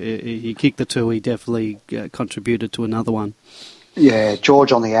 So he kicked the 2, he definitely contributed to another one. Yeah,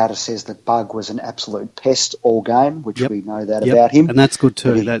 George on the outer says that Bug was an absolute pest all game, which we know that about him. And that's good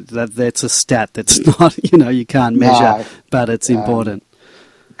too. That's a stat that's not, you can't measure, but it's important.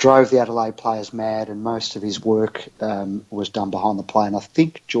 Drove the Adelaide players mad, and most of his work was done behind the play. And I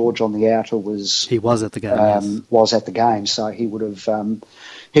think George on the outer was... He was at the game, was at the game, so he would have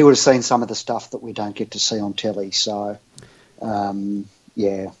seen some of the stuff that we don't get to see on telly. So,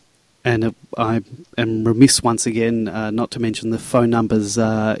 And I am remiss once again not to mention the phone numbers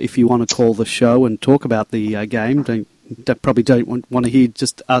if you want to call the show and talk about the game. Probably don't want to hear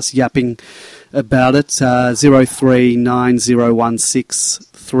just us yapping about it.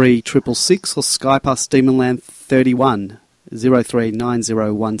 0390163666 or Skype us Demonland31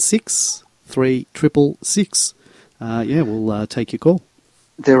 0390163666. We'll take your call.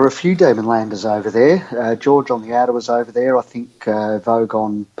 There were a few Demonlanders over there. George on the outer was over there. I think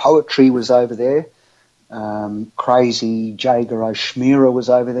Vogon Poetry was over there. Crazy Jager O'Schmeara was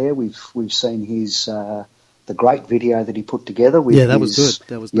over there. We've seen his the great video that he put together with that was good.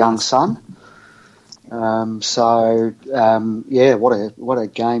 That was young nice. son. What a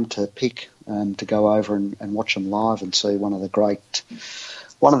game to pick to go over and watch them live and see one of the great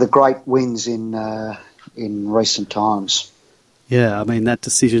wins in recent times. Yeah, I mean, that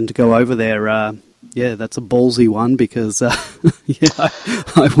decision to go over there, that's a ballsy one because,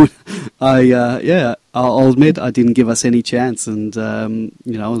 I'll admit I didn't give us any chance and,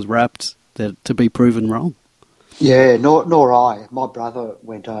 I was rapt to be proven wrong. Yeah, nor I. My brother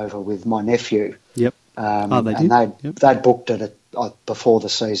went over with my nephew. Yep. They did? And they'd booked it before the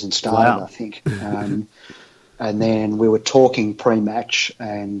season started, I think. And then we were talking pre-match,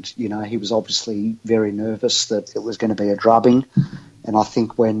 and he was obviously very nervous that it was going to be a drubbing. And I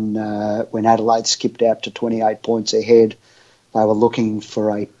think when Adelaide skipped out to 28 points ahead, they were looking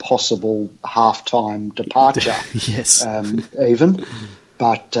for a possible half-time departure. Yes, even.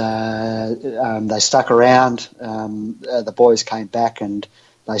 But they stuck around. The boys came back, and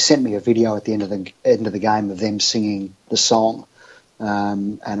they sent me a video at the end of the game of them singing the song.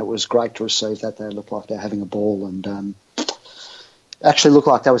 And it was great to receive that. They looked like they were having a ball and actually looked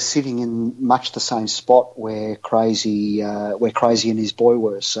like they were sitting in much the same spot where Crazy and his boy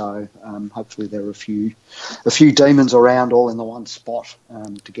were. So hopefully there were a few demons around all in the one spot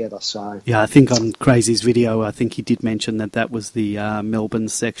together. So yeah, I think on Crazy's video, I think he did mention that was the Melbourne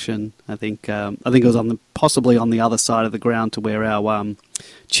section. I think it was possibly on the other side of the ground to where our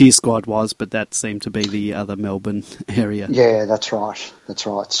cheer squad was, but that seemed to be the other Melbourne area. Yeah, that's right.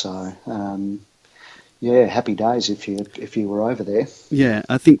 So, happy days if you were over there. Yeah,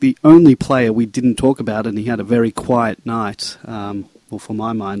 I think the only player we didn't talk about, and he had a very quiet night, for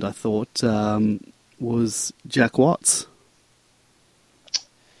my mind, I thought, was Jack Watts.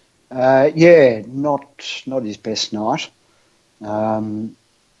 Not his best night. I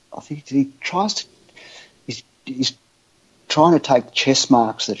think he's trying to take chess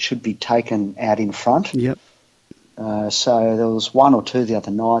marks that should be taken out in front. Yep. So there was one or two the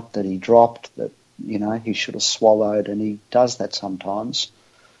other night that he dropped that, he should have swallowed, and he does that sometimes.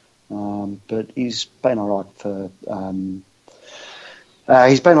 But he's been all right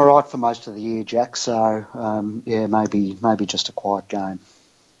for most of the year, Jack. So maybe just a quiet game.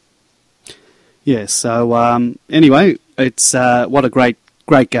 Yeah. So anyway, it's what a great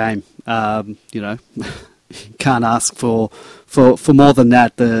game. Can't ask for more than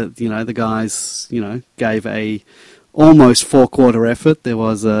that. The guys gave a almost 4-quarter effort. There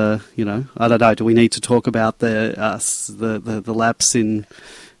was I don't know. Do we need to talk about the lapse in?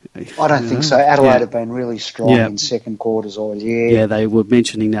 I don't think so. Adelaide have been really strong in second quarters all year. Yeah, they were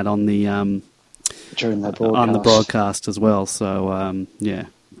mentioning that on the during the broadcast. On the broadcast as well. So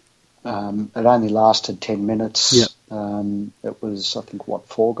it only lasted 10 minutes. Yep. It was, I think,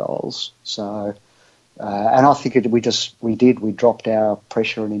 4 goals. So, and I think we dropped our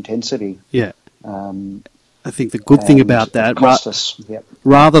pressure and intensity. Yeah. I think the good thing about that,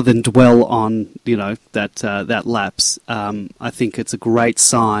 rather than dwell on that lapse, I think it's a great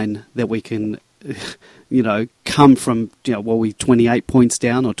sign that we can, come from we 28 points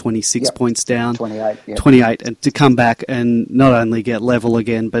down or 26 points down, 28, and to come back and not only get level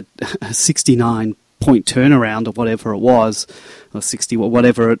again, but a 69-point turnaround or wwhatever it was, or 60, or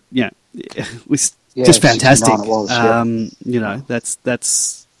whatever it, was just fantastic. It was,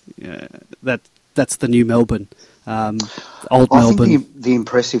 That's the new Melbourne, old I Melbourne. I think the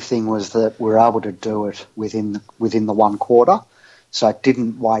impressive thing was that we were able to do it within the 1 quarter. So it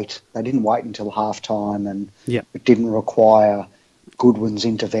didn't wait. They didn't wait until half time, and it didn't require Goodwin's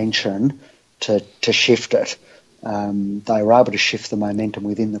intervention to shift it. They were able to shift the momentum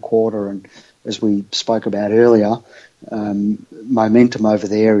within the quarter, and as we spoke about earlier, momentum over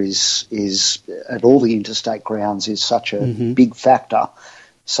there is at all the interstate grounds is such a big factor.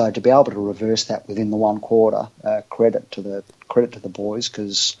 So to be able to reverse that within the 1 quarter, credit to the boys,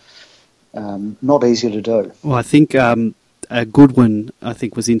 because not easy to do. Well, I think Goodwin,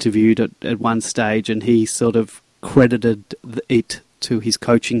 was interviewed at one stage, and he sort of credited it to his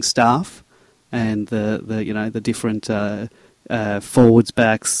coaching staff and the different forwards,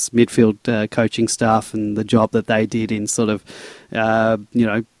 backs, midfield coaching staff, and the job that they did in sort of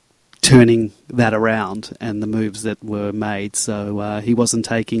turning that around and the moves that were made. So he wasn't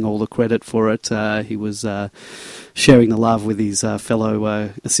taking all the credit for it. He was sharing the love with his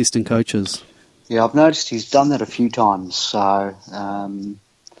fellow assistant coaches. Yeah, I've noticed he's done that a few times. So, as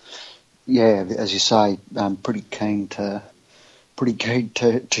you say, pretty keen to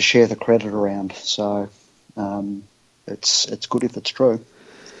share the credit around. So it's good if it's true.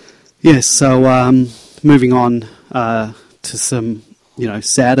 Yes. So moving on to some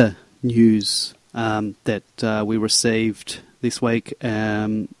sadder news that we received this week.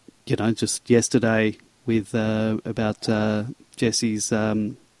 Just yesterday with about Jesse's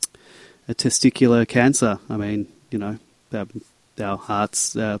testicular cancer. I mean, our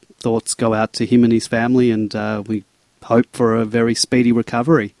hearts, thoughts go out to him and his family, and we hope for a very speedy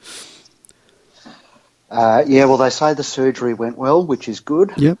recovery. Well, they say the surgery went well, which is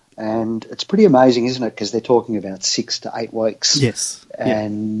good. Yep. And it's pretty amazing, isn't it? Because they're talking about 6 to 8 weeks. Yes.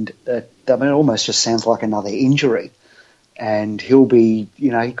 And it almost just sounds like another injury. And he'll be,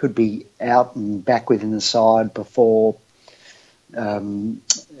 he could be out and back within the side before,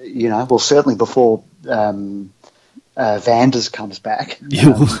 certainly before Vanders comes back.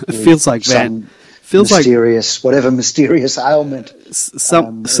 It feels like whatever mysterious ailment.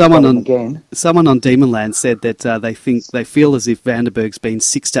 Someone on Demonland said that they feel as if Vandenberg's been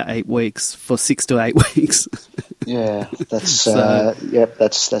 6 to 8 weeks for 6 to 8 weeks. Yeah, that's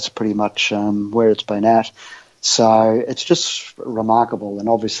that's pretty much where it's been at. So it's just remarkable, and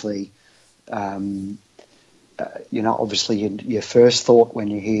obviously, your first thought when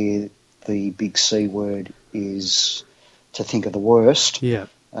you hear the big C word is to think of the worst. Yeah.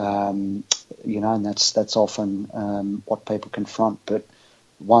 And that's often what people confront. But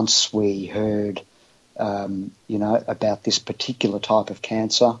once we heard, about this particular type of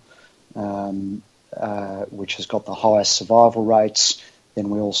cancer, which has got the highest survival rates, then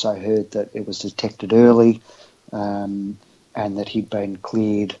we also heard that it was detected early, and that he'd been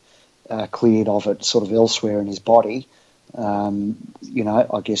cleared of it sort of elsewhere in his body. I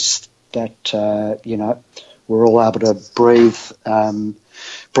guess that we're all able to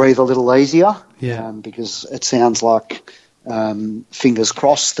breathe a little easier. Yeah. Because it sounds like, fingers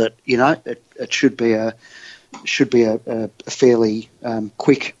crossed, that it should be a fairly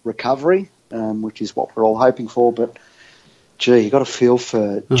quick recovery, which is what we're all hoping for. But gee, you got to feel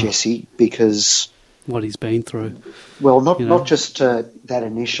for Jesse, because what he's been through. Well, not just that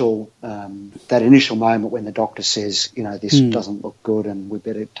initial moment when the doctor says, this doesn't look good and we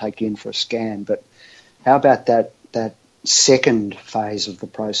better take you in for a scan. But how about that second phase of the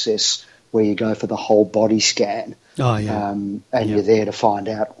process where you go for the whole body scan? Oh, yeah. You're there to find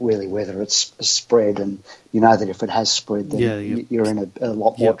out really whether it's spread, and you know that if it has spread, then you're in a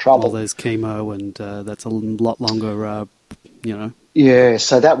lot more trouble. Well, there's chemo, and that's a lot longer, Yeah,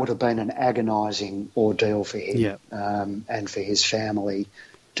 so that would have been an agonising ordeal for him and for his family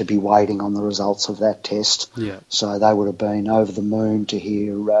to be waiting on the results of that test. Yeah. So they would have been over the moon to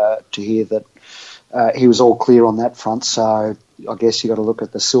hear that he was all clear on that front. So I guess you've got to look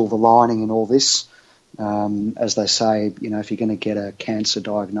at the silver lining in all this. As they say, if you're going to get a cancer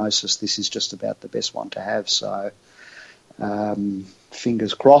diagnosis, this is just about the best one to have. So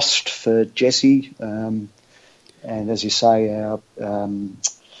fingers crossed for Jesse. And as you say, our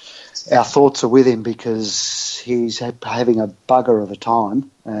thoughts are with him because he's having a bugger of a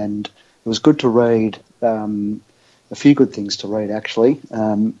time. And it was good to read, a few good things to read actually.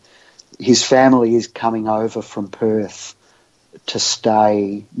 His family is coming over from Perth to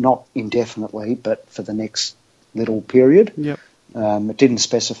stay, not indefinitely, but for the next little period. Yep. It didn't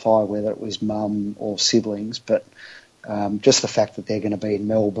specify whether it was mum or siblings, but just the fact that they're going to be in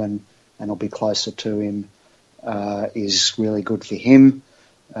Melbourne and will be closer to him is really good for him,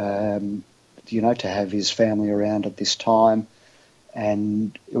 to have his family around at this time.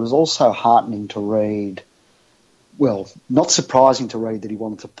 And it was also heartening to read, well, not surprising to read that he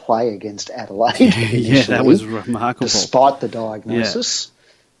wanted to play against Adelaide. Yeah, that was remarkable. Despite the diagnosis.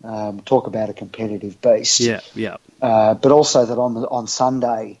 Talk about a competitive beast. Yeah. But also that on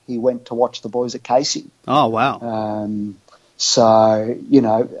Sunday he went to watch the boys at Casey. Oh, wow.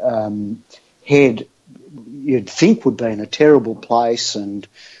 Head, you'd think would be in a terrible place and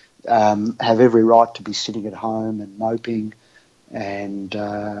have every right to be sitting at home and moping and,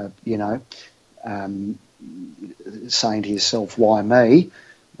 saying to yourself, why me?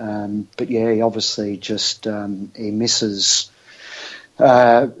 But yeah, he obviously just he misses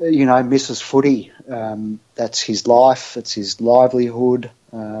footy. That's his life. It's his livelihood.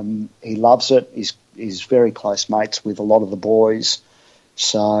 He loves it. He's very close mates with a lot of the boys.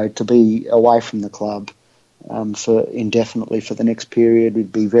 So to be away from the club for indefinitely for the next period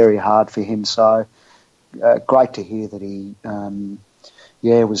would be very hard for him. So great to hear that he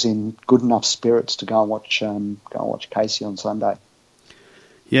was in good enough spirits to go and watch Casey on Sunday.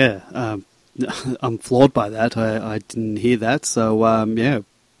 Yeah, I'm floored by that. I didn't hear that. So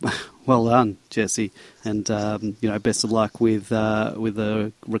well done, Jesse, and best of luck with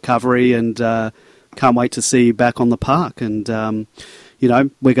the recovery, and can't wait to see you back on the park. And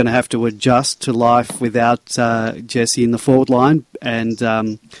we're going to have to adjust to life without Jesse in the forward line. And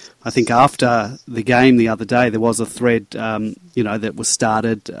I think after the game the other day, there was a thread, that was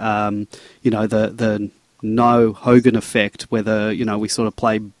started, the no Hogan effect, whether, we sort of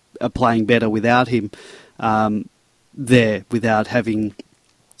are playing better without him there, without having,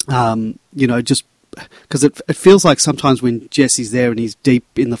 just because it feels like sometimes when Jesse's there and he's deep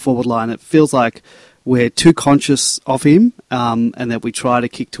in the forward line, it feels like we're too conscious of him, and that we try to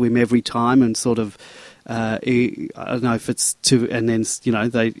kick to him every time, and sort of, I don't know if it's to, and then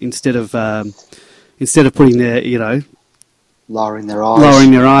they instead of putting their lowering their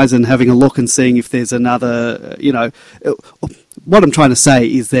eyes and having a look and seeing if there's another, what I'm trying to say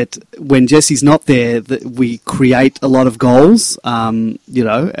is that when Jesse's not there, that we create a lot of goals, and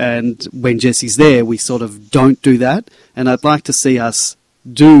when Jesse's there, we sort of don't do that. And I'd like to see us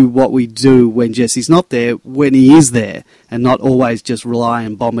do what we do when Jesse's not there, when he is there, and not always just rely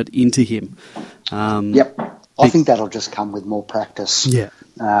and bomb it into him. Yep. I think that'll just come with more practice. Yeah.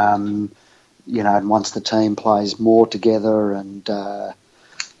 And once the team plays more together, and I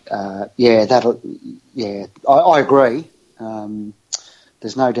agree.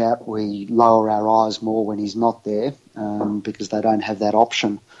 There's no doubt we lower our eyes more when he's not there, because they don't have that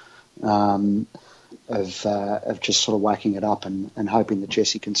option of just sort of waking it up and hoping that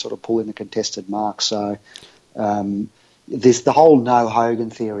Jesse can sort of pull in a contested mark. So the whole no Hogan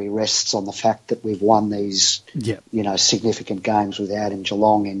theory rests on the fact that we've won these significant games without him.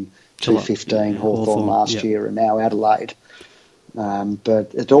 Geelong in 2015, Hawthorn last year, and now Adelaide.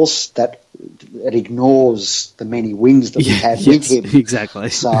 But it ignores the many wins that we've had with him. Exactly.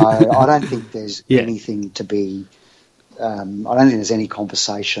 So I don't think there's anything to be. I don't think there's any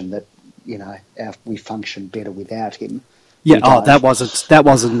conversation that we function better without him. Yeah. That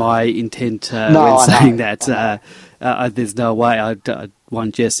wasn't my intent when saying that. There's no way.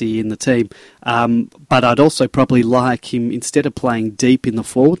 one Jesse in the team. But I'd also probably like him, instead of playing deep in the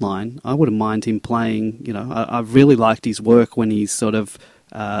forward line, I wouldn't mind him playing, I've really liked his work when he's sort of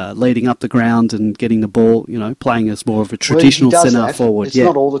leading up the ground and getting the ball, playing as more of a traditional centre forward. It's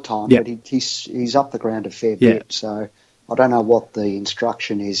not all the time, but he's up the ground a fair bit, so I don't know what the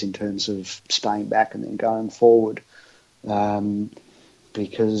instruction is in terms of staying back and then going forward.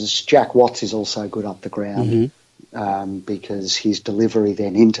 Because Jack Watts is also good up the ground, because his delivery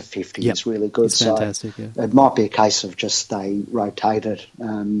then into 50 is really good. It's fantastic, it might be a case of just they rotate it,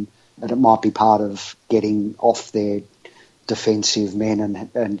 and it might be part of getting off their defensive men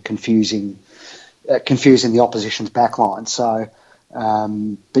and confusing the opposition's backline. So,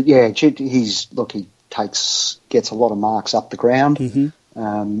 but yeah, he gets a lot of marks up the ground.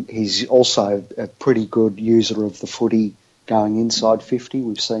 He's also a pretty good user of the footy going inside 50.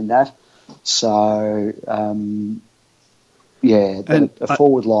 We've seen that. So, a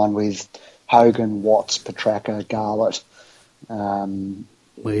forward line with Hogan, Watts, Petracca, Garlett,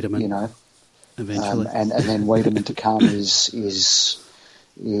 Wiedemann, eventually, and then Wiedemann to come is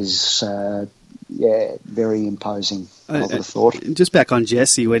very imposing, I would have thought. Just back on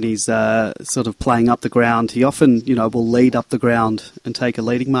Jesse, when he's sort of playing up the ground, he often, will lead up the ground and take a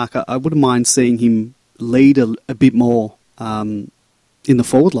leading mark. I wouldn't mind seeing him lead a bit more in the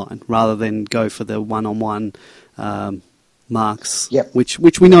forward line rather than go for the one-on-one marks,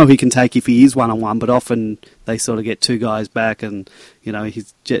 which we know he can take if he is one-on-one, but often they sort of get two guys back and,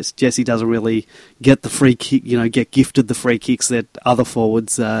 Jesse doesn't really get the free kick, get gifted the free kicks that other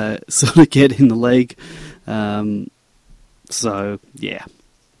forwards sort of get in the league. So, yeah.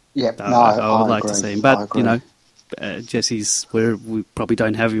 I would like agree. to see him. But, Jesse's, we probably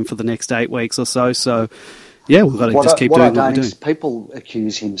don't have him for the next 8 weeks or so, yeah, we've got to just keep doing what we're doing. People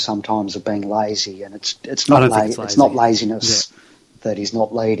accuse him sometimes of being lazy, and it's not laziness that he's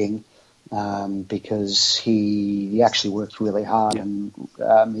not leading, because he actually works really hard, and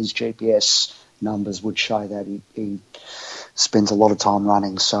his GPS numbers would show that he spends a lot of time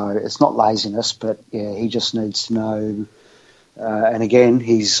running. So it's not laziness, but he just needs to know. And again,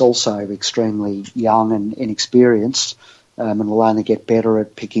 he's also extremely young and inexperienced, and will only get better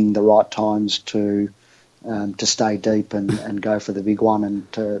at picking the right times to stay deep and go for the big one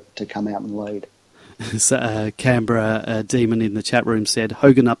and to come out and lead. So, Canberra Demon in the chat room said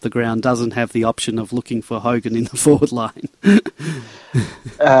Hogan up the ground doesn't have the option of looking for Hogan in the forward line.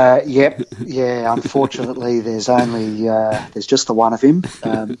 Unfortunately, there's just the one of him.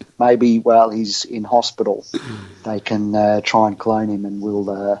 Maybe while he's in hospital, they can try and clone him, and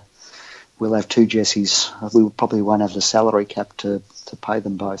we'll have two Jessies. We probably won't have the salary cap to pay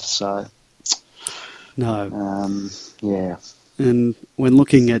them both. So. No. Yeah. And when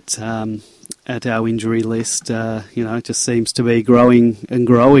looking at our injury list, it just seems to be growing and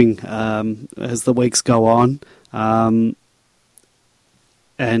growing as the weeks go on. And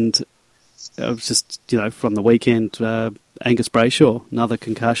just, from the weekend, Angus Brayshaw, another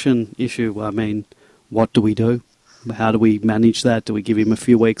concussion issue. I mean, what do we do? How do we manage that? Do we give him a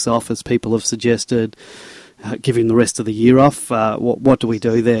few weeks off, as people have suggested? Give him the rest of the year off? What do we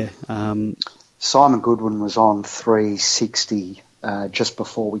do there? Simon Goodwin was on 360 just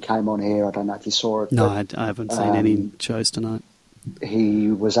before we came on air. I don't know if you saw it. No, I haven't seen any shows tonight. He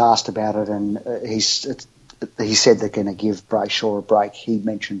was asked about it, and he said they're going to give Brayshaw a break. He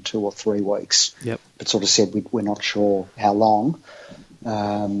mentioned 2 or 3 weeks, but sort of said we're not sure how long.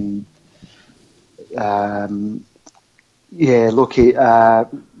 Look,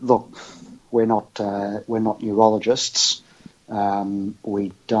 we're not neurologists.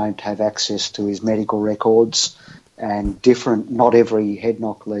 We don't have access to his medical records, and not every head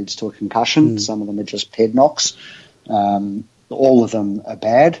knock leads to a concussion. Some of them are just head knocks. All of them are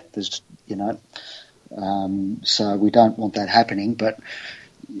bad. There's, so we don't want that happening. But,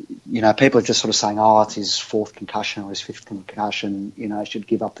 people are just sort of saying, it's his 4th concussion or his 5th concussion, he should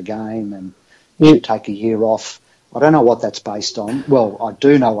give up the game and should take a year off. I don't know what that's based on. Well, I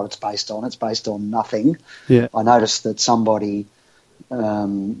do know what it's based on. It's based on nothing. Yeah. I noticed that somebody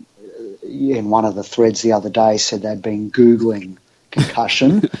in one of the threads the other day said they'd been Googling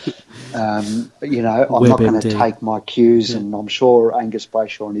concussion. I'm not going to take my cues, and I'm sure Angus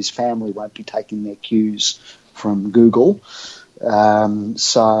Brayshaw and his family won't be taking their cues from Google.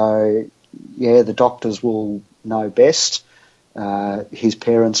 The doctors will know best. His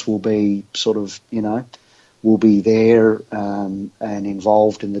parents will be will be there and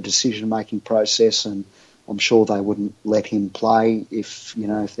involved in the decision-making process, and I'm sure they wouldn't let him play if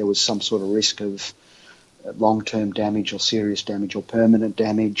there was some sort of risk of long-term damage or serious damage or permanent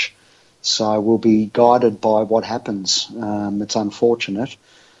damage. So we'll be guided by what happens. It's unfortunate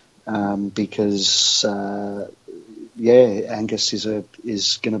because Angus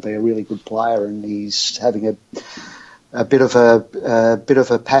is going to be a really good player, and he's having a bit of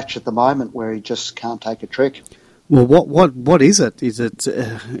a patch at the moment where he just can't take a trick. Well, what is it? Is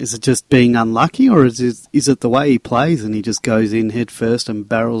it just being unlucky, or is it the way he plays and he just goes in head first and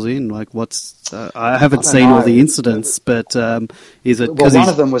barrels in? Like, what's? I haven't seen all the incidents, but is it? Well, one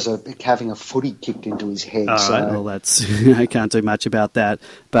of them was having a footy kicked into his head. All right, well, that's I can't do much about that.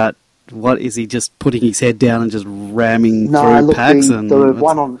 But what is he just putting his head down and just ramming through packs?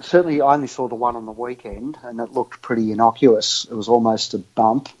 Certainly, I only saw the one on the weekend, and it looked pretty innocuous. It was almost a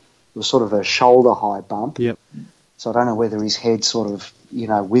bump. It was sort of a shoulder high bump. Yep. So I don't know whether his head sort of,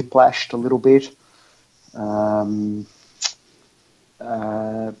 whiplashed a little bit. I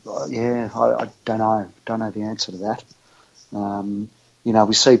don't know. Don't know the answer to that.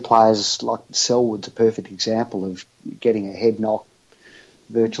 We see players like Selwood's a perfect example of getting a head knock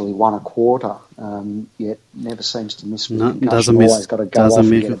virtually 1 1/4, yet never seems to miss. No, doesn't miss. Always got to go off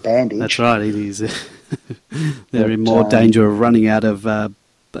and get a bandage. That's right. It is. They're in more danger of running out of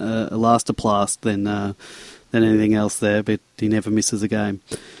elastoplast than anything else there, but he never misses a game.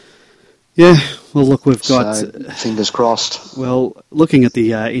 Yeah, well, look, we've got... So, fingers crossed. Well, looking at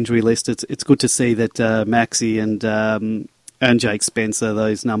the injury list, it's good to see that Maxi and Jake Spencer,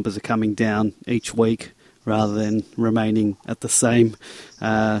 those numbers are coming down each week rather than remaining at the same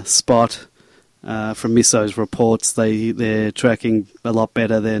spot. From Misso's reports, they're tracking a lot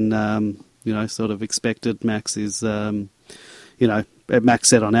better than, sort of expected. Max is... Max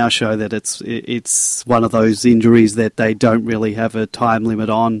said on our show that it's one of those injuries that they don't really have a time limit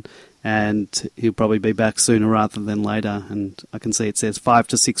on, and he'll probably be back sooner rather than later. And I can see it says 5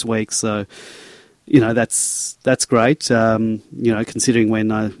 to 6 weeks, so that's great. Considering when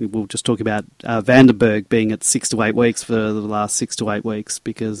we'll just talk about Vandenberg being at 6 to 8 weeks for the last 6 to 8 weeks,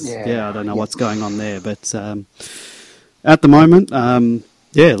 because I don't know what's going on there, but at the moment,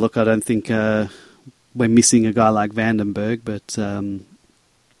 look, I don't think. We're missing a guy like Vandenberg, but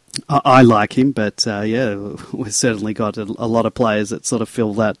I like him. But we've certainly got a lot of players that sort of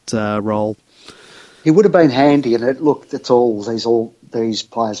fill that role. He would have been handy, and that's all. These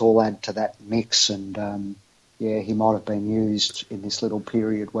players all add to that mix, and he might have been used in this little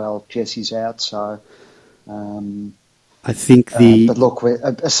period while Jesse's out. So I think but look,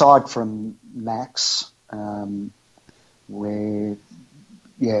 aside from Max,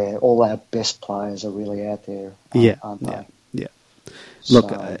 all our best players are really out there, aren't they? Yeah.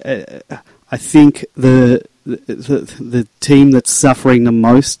 Look, I think the team that's suffering the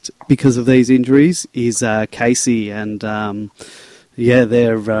most because of these injuries is Casey, and they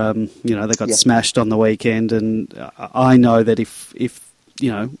got smashed on the weekend, and I know that if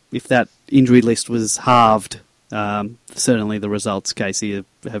that injury list was halved, certainly the results Casey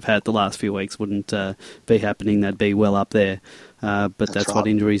have had the last few weeks wouldn't be happening. They'd be well up there. But that's right. What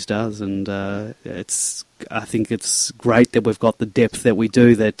injuries does, and I think it's great that we've got the depth that we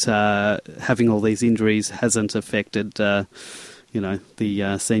do, that having all these injuries hasn't affected the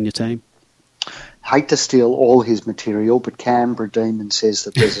senior team. Hate to steal all his material, but Canberra Demon says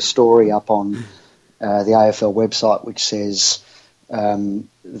that there's a story up on the AFL website which says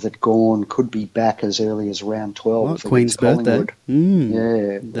that Gawn could be back as early as round 12 Queen's birthday. That'd be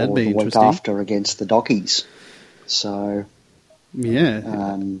interesting. The week after against the Dockies. So... Yeah,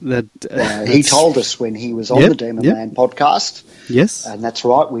 he told us when he was on the Demon Man podcast. Yes, and that's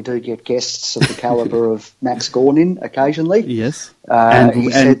right. We do get guests of the calibre of Max Gawn in occasionally. Yes,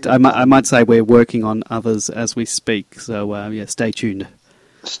 and I might say we're working on others as we speak. So stay tuned.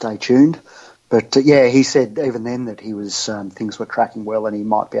 Stay tuned. But he said even then that he was things were tracking well, and he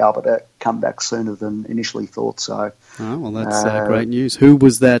might be able to come back sooner than initially thought. So, that's great news. Who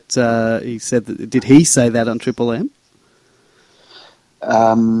was that? He said that. Did he say that on Triple M?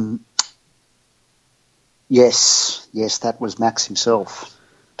 Yes, that was Max himself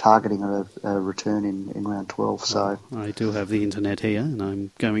targeting a return in round 12. So I do have the internet here, and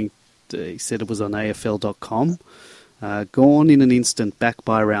I'm going. He said it was on AFL.com. Gone in an instant, back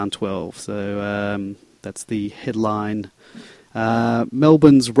by round 12. So that's the headline.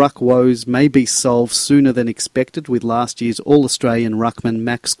 Melbourne's ruck woes may be solved sooner than expected, with last year's All-Australian ruckman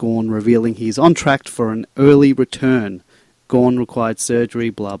Max Gawn revealing he is on track for an early return. Gawn required surgery,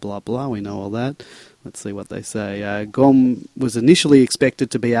 blah, blah, blah. We know all that. Let's see what they say. Gawn was initially expected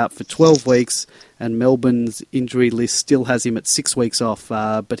to be out for 12 weeks, and Melbourne's injury list still has him at 6 weeks off,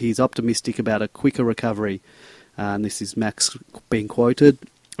 but he's optimistic about a quicker recovery. And this is Max being quoted.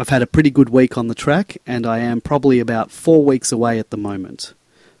 I've had a pretty good week on the track, and I am probably about 4 weeks away at the moment.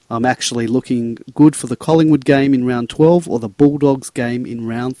 I'm actually looking good for the Collingwood game in round 12 or the Bulldogs game in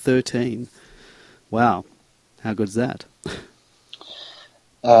round 13. Wow, how good is that?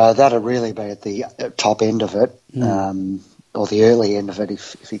 That'll really be at the top end of it, or the early end of it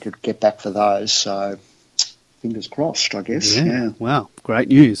if he could get back for those. So fingers crossed, I guess. Yeah. Wow, great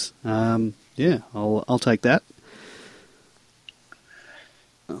news. I'll take that.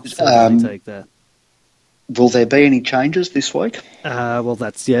 I'll certainly take that. Will there be any changes this week? Well,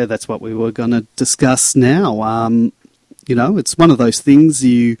 that's what we were going to discuss now. It's one of those things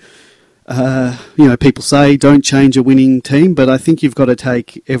people say don't change a winning team, but I think you've got to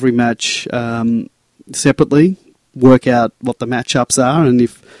take every match separately, work out what the matchups are, and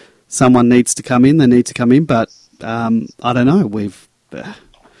if someone needs to come in, they need to come in. But I don't know.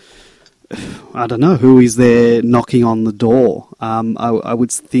 I don't know who is there knocking on the door. I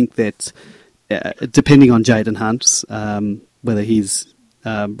would think that depending on Jayden Hunt, whether he's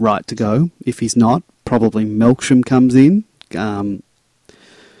right to go. If he's not, probably Melksham comes in.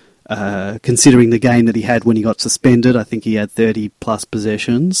 Considering the game that he had when he got suspended, I think he had 30-plus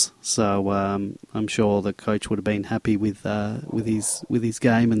possessions. So I'm sure the coach would have been happy with his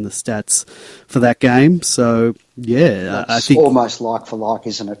game and the stats for that game. So I think almost like for like,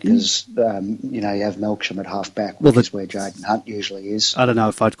 isn't it? Because you have Melksham at half back, which is where Jayden Hunt usually is. I don't know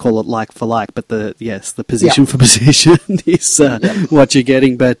if I'd call it like for like, but the position for position is what you're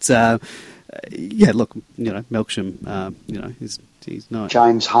getting. But look, Melksham, he's not.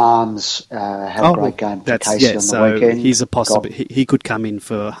 James Harms had a great game for Casey on the weekend. He's a possibility. He could come in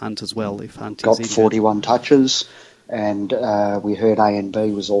for Hunt as well if Hunt got 41 touches, and we heard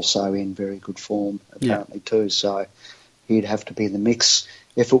A&B was also in very good form apparently too. So he'd have to be in the mix.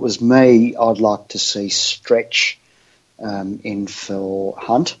 If it was me, I'd like to see Stretch in for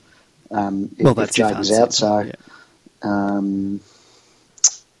Hunt. If Jayden's out, so.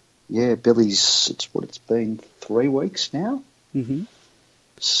 Billy's. It's been 3 weeks now. Mm-hmm.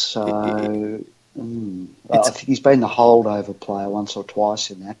 So I think he's been the holdover player once or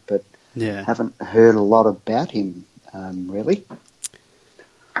twice in that, but haven't heard a lot about him really.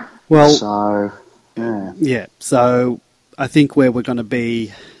 Well, so So I think where we're going to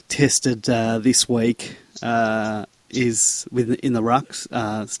be tested this week is in the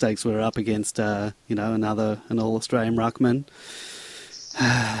rucks. Stakes we're up against an All-Australian ruckman.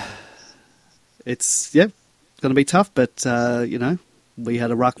 It's going to be tough, but we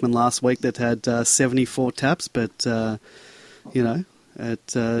had a ruckman last week that had 74 taps, but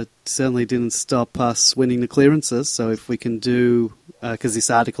it certainly didn't stop us winning the clearances. So if we can do, because this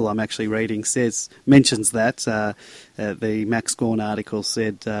article I'm actually reading mentions that the Max Gawn article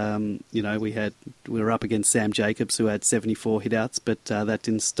said we were up against Sam Jacobs who had 74 hitouts, but that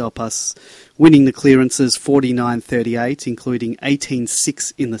didn't stop us winning the clearances 49-38, including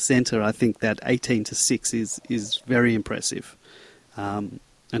 18-6 in the centre. I think that 18-6 is very impressive, and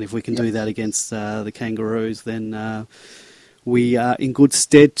if we can do that against the Kangaroos, then we are in good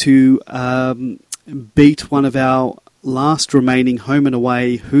stead to beat one of our last remaining home and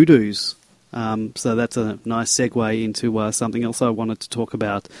away hoodoos. So that's a nice segue into something else I wanted to talk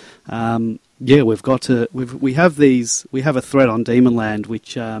about. We have a thread on Demonland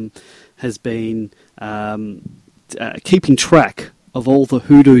which has been keeping track of all the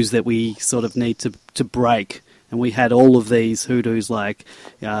hoodoos that we sort of need to break. And we had all of these hoodoos like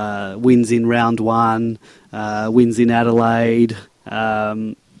wins in round 1, wins in Adelaide.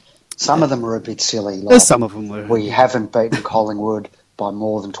 Some of them were a bit silly. Like some of them were. We haven't beaten Collingwood by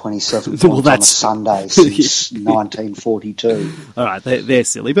more than 27 points on a Sunday since 1942. All right, they're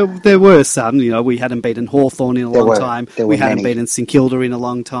silly, but there were some. We hadn't beaten Hawthorn in a long time. We hadn't beaten St Kilda in a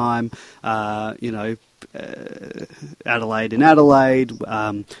long time. Adelaide in Adelaide.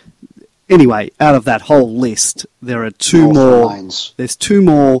 Anyway, out of that whole list, there are two more. There's two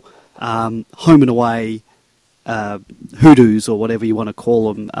more home and away hoodoos, or whatever you want to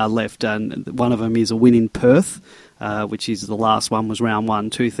call them, left. And one of them is a win in Perth, which is the last one was round 1,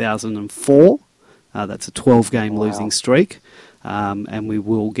 2004. That's a 12-game losing streak. And we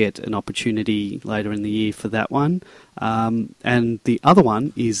will get an opportunity later in the year for that one. And the other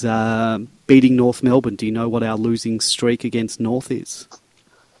one is beating North Melbourne. Do you know what our losing streak against North is?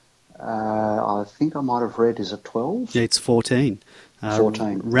 I think I might have read, is it 12? Yeah, it's 14.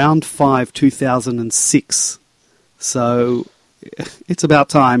 14. Round 5, 2006. So it's about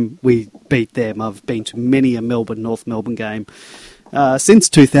time we beat them. I've been to many a North Melbourne game since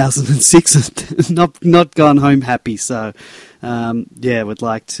 2006, and not gone home happy. So would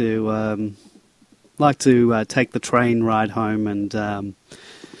like to take the train ride home and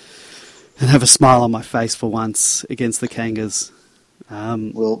have a smile on my face for once against the Kangas.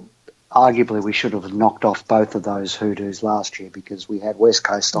 Well, arguably we should have knocked off both of those hoodoos last year because we had West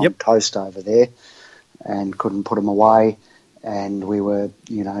Coast on toast over there and couldn't put them away. And we were,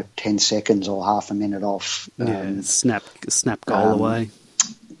 10 seconds or half a minute off. Snap goal away.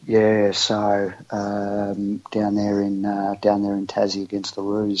 Yeah, so down there in Tassie against the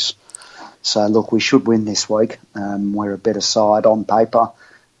Roos. So look, we should win this week. We're a better side on paper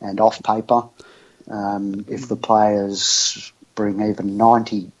and off paper. If the players bring even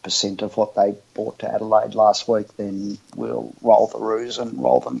 90% of what they brought to Adelaide last week, then we'll roll the Roos and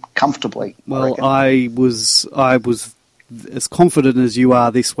roll them comfortably. Well, I was as confident as you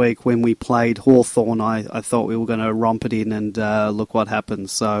are this week when we played Hawthorn. I thought we were going to romp it in, and look what happened.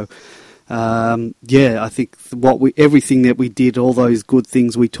 So, I think everything that we did, all those good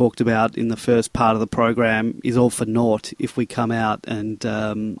things we talked about in the first part of the program, is all for naught if we come out and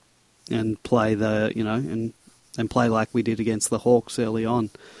play and play like we did against the Hawks early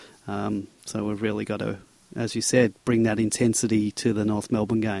on. So we've really got to, as you said, bring that intensity to the North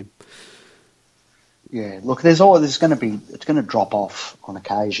Melbourne game. Yeah, look, it's going to drop off on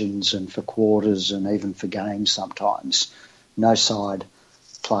occasions and for quarters and even for games sometimes. No side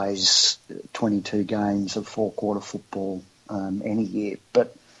plays 22 games of four-quarter football any year,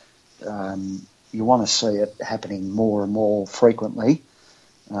 but you want to see it happening more and more frequently.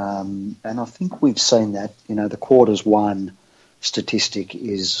 And I think we've seen that. The quarters one statistic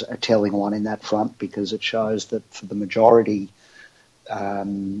is a telling one in that front because it shows that for the majority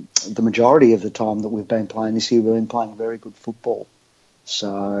of the time that we've been playing this year, we've been playing very good football.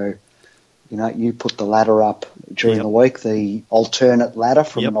 So, you put the ladder up during the week, the alternate ladder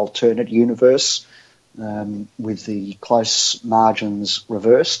from an alternate universe with the close margins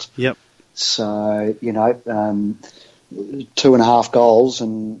reversed. Yep. So, 2.5 goals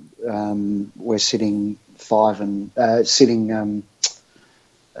and we're sitting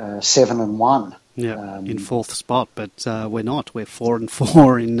 7-1. Yeah, in fourth spot, but we're not. We're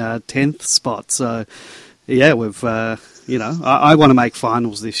 4-4 in 10th spot. So, yeah, we've I want to make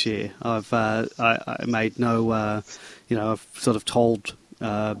finals this year. I made no I've sort of told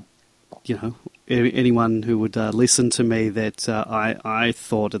anyone who would listen to me that I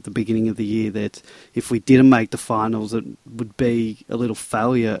thought at the beginning of the year that if we didn't make the finals, it would be a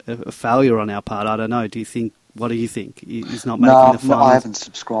failure on our part. I don't know. What do you think? He's not making the finals? No, I haven't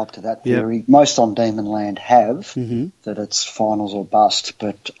subscribed to that theory. Yep. Most on Demonland have, that it's finals or bust,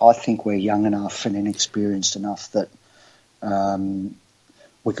 but I think we're young enough and inexperienced enough that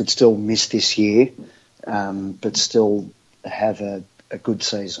we could still miss this year, but still have a good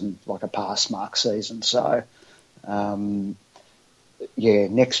season, like a pass mark season. So,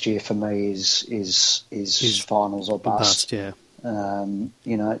 next year for me is finals or bust. Yeah.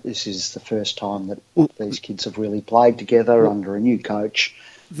 This is the first time that these kids have really played together under a new coach.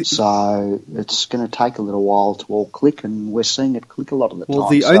 So it's going to take a little while to all click, and we're seeing it click a lot of the time. Well,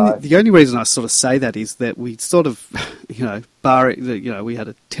 the only reason I sort of say that is that we sort of, we had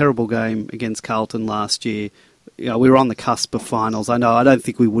a terrible game against Carlton last year. We were on the cusp of finals. I don't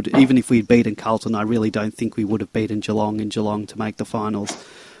think we would, even if we'd beaten Carlton, I really don't think we would have beaten Geelong in Geelong to make the finals.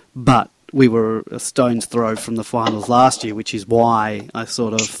 But we were a stone's throw from the finals last year, which is why I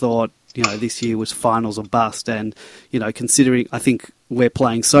sort of thought, this year was finals or bust. And, considering I think we're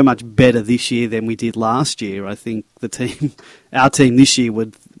playing so much better this year than we did last year, I think our team this year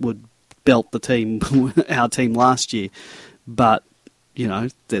would belt our team last year. But,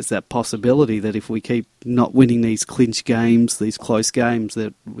 there's that possibility that if we keep not winning these clinch games, these close games,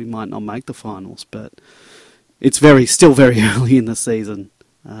 that we might not make the finals. But it's still very early in the season.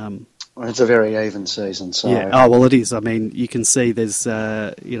 It's a very even season. So. Yeah. Oh, well, it is. I mean, you can see there's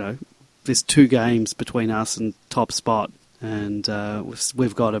 2 games between us and top spot, and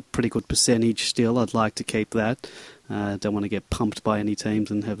we've got a pretty good percentage still. I'd like to keep that. Don't want to get pumped by any teams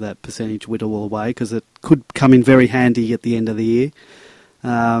and have that percentage whittle away, because it could come in very handy at the end of the year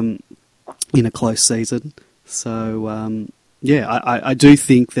in a close season. So, I do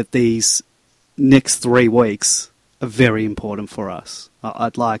think that these next 3 weeks are very important for us.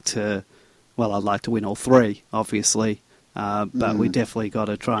 I'd like to win all 3, obviously, but we definitely got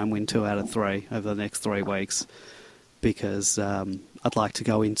to try and win 2 out of 3 over the next 3 weeks, because I'd like to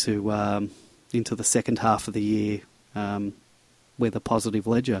go into the second half of the year with a positive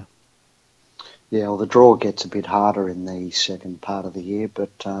ledger. Yeah, well, the draw gets a bit harder in the second part of the year,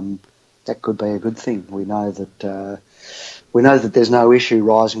 but that could be a good thing. We know that there's no issue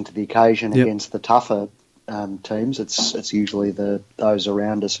rising to the occasion against the tougher teams. It's usually those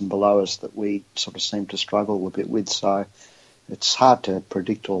around us and below us that we sort of seem to struggle a bit with. So it's hard to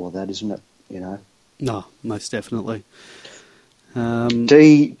predict all of that, isn't it? No, most definitely.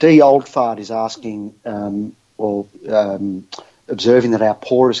 D Oldfart is asking, observing that our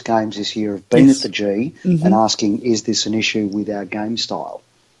poorest games this year have been at the G, and asking, is this an issue with our game style?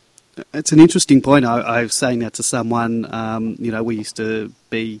 It's an interesting point. I was saying that to someone. We used to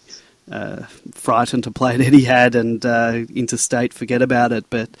be frightened to play at Etihad and interstate, forget about it.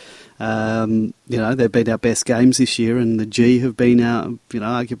 But they've been our best games this year, and the G have been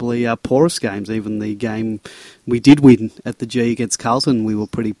arguably our poorest games. Even the game we did win at the G against Carlton, we were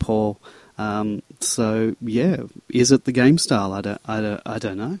pretty poor. So yeah, is it the game style? I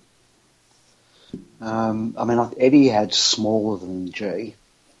don't know. Etihad's smaller than the G.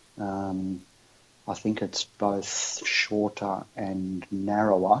 I think it's both shorter and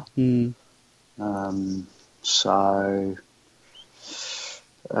narrower. We've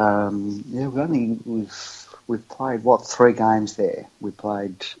played 3 games there. We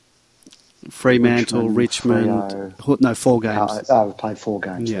played Fremantle, Richmond. 4 games. We played 4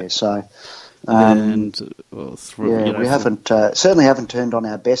 games there. So, we haven't certainly haven't turned on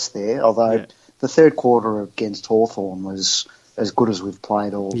our best there. Although the third quarter against Hawthorn was as good as we've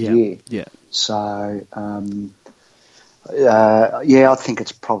played all year. Yeah. So, I think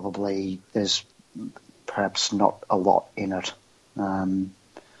it's probably there's perhaps not a lot in it, and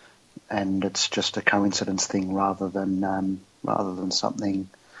it's just a coincidence thing rather than something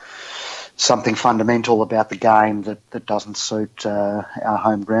fundamental about the game that doesn't suit our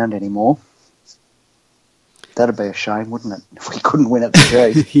home ground anymore. That'd be a shame, wouldn't it, if we couldn't win at the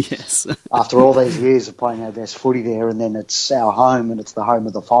G? Yes. After all these years of playing our best footy there, and then it's our home and it's the home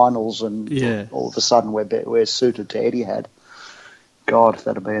of the finals, and all of a sudden we're suited to Etihad. God,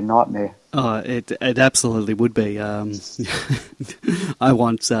 that'd be a nightmare. Oh, it absolutely would be. I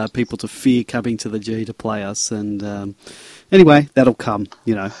want people to fear coming to the G to play us, and anyway, that'll come.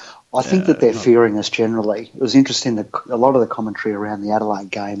 I think that they're fearing us generally. It was interesting that a lot of the commentary around the Adelaide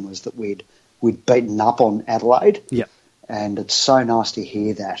game was that we'd beaten up on Adelaide. Yeah. And it's so nice to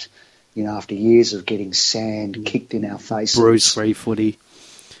hear that, after years of getting sand kicked in our faces. Bruise-free footy,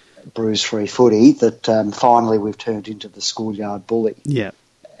 that finally we've turned into the schoolyard bully. Yeah.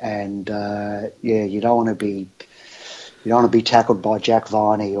 And, you don't want to be tackled by Jack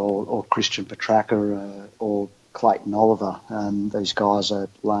Viney or Christian Petracca or Clayton Oliver. These guys are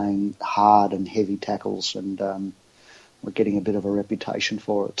laying hard and heavy tackles, and we're getting a bit of a reputation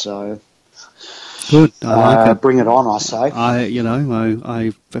for it, so... Good. I like it. Bring it on, I say.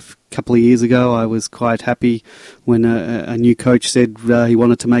 A couple of years ago, I was quite happy when a new coach said he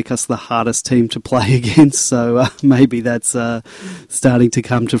wanted to make us the hardest team to play against. So maybe that's starting to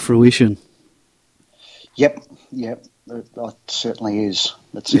come to fruition. Yep. That certainly is.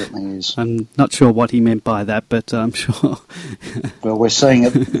 I'm not sure what he meant by that, but I'm sure. Well, we're seeing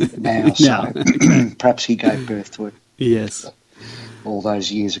it now, so perhaps he gave birth to it. Yes. All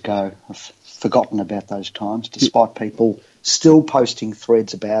those years ago. I've forgotten about those times, despite people still posting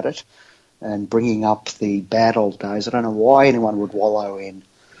threads about it and bringing up the bad old days. I don't know why anyone would wallow in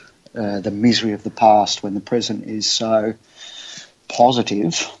the misery of the past when the present is so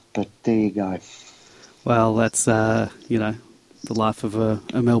positive, but there you go. Well, that's, the life of a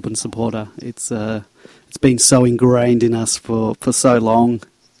Melbourne supporter. It's been so ingrained in us for so long,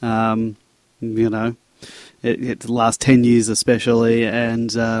 the last 10 years especially,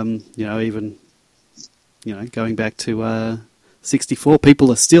 and, even, going back to 64,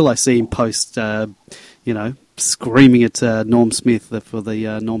 people are still, I see him post, screaming at Norm Smith for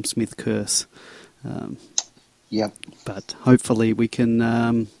the Norm Smith curse. Yep. But hopefully we can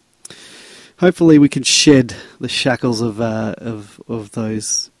shed the shackles of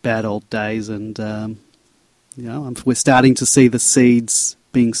those bad old days, and, we're starting to see the seeds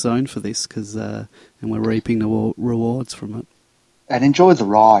being sown for this, and we're reaping the rewards from it. And enjoy the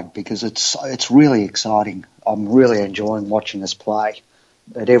ride, because it's really exciting. I'm really enjoying watching us play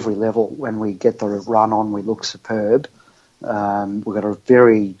at every level. When we get the run on, we look superb. We've got a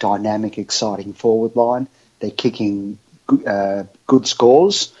very dynamic, exciting forward line. They're kicking good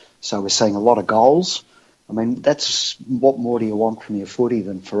scores, so we're seeing a lot of goals. I mean, that's what more do you want from your footy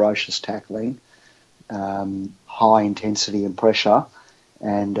than ferocious tackling, high intensity and pressure,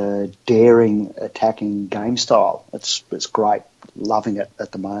 and daring attacking game style. It's great. Loving it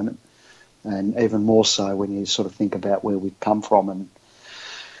at the moment. And even more so when you sort of think about where we've come from and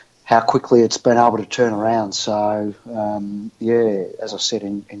how quickly it's been able to turn around. So, as I said,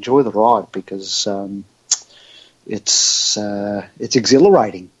 enjoy the ride, because it's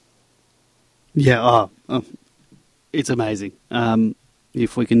exhilarating. Yeah, it's amazing.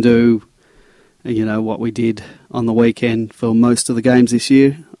 If we can do, what we did on the weekend for most of the games this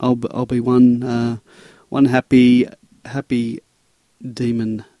year, I'll be one happy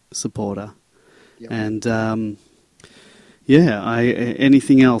Demon supporter. Yep. And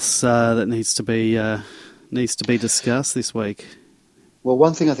anything else that needs to be discussed this week? Well,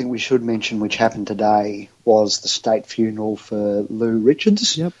 one thing I think we should mention, which happened today, was the state funeral for Lou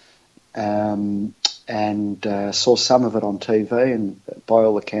Richards. Yep. And saw some of it on TV, and by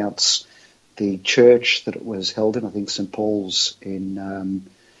all accounts, the church that it was held in, I think St Paul's in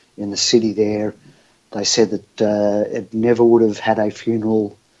the city there, they said that it never would have had a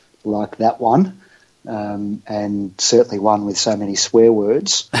funeral like that one, and certainly one with so many swear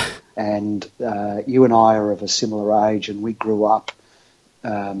words. And you and I are of a similar age, and we grew up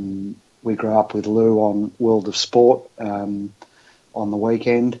with Lou on World of Sport on the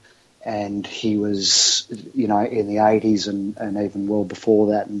weekend, and he was, in the 80s and even well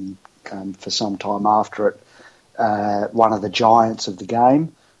before that, and for some time after it, one of the giants of the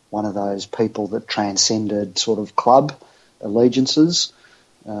game, one of those people that transcended sort of club allegiances.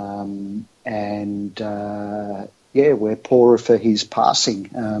 We're poorer for his passing.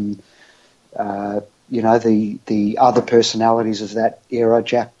 The other personalities of that era,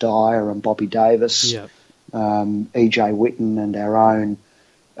 Jack Dyer and Bobby Davis, Yep. E.J. Whitten and our own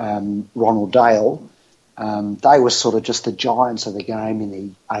Ronald Dale, they were sort of just the giants of the game in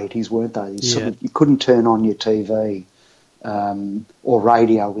the 80s, weren't they? You couldn't turn on your TV or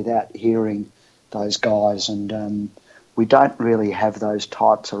radio without hearing those guys, and we don't really have those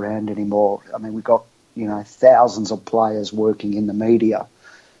types around anymore. I mean, we've got, thousands of players working in the media,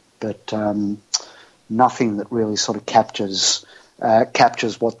 but nothing that really sort of captures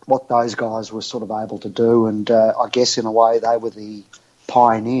what those guys were sort of able to do. And I guess in a way they were the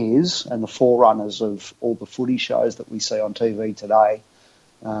pioneers and the forerunners of all the footy shows that we see on TV today.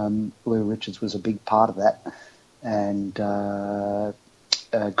 Lou Richards was a big part of that, and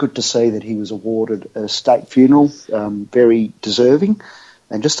good to see that he was awarded a state funeral, very deserving.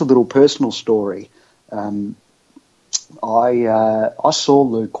 And just a little personal story. I saw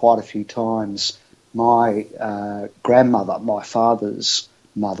Lou quite a few times. My grandmother, my father's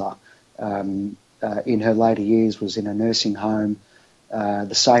mother, in her later years was in a nursing home,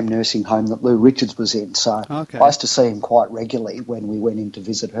 the same nursing home that Lou Richards was in. So Okay. I used to see him quite regularly when we went in to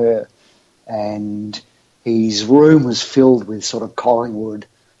visit her. And his room was filled with sort of Collingwood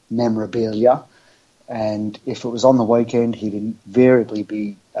memorabilia. And if it was on the weekend, he'd invariably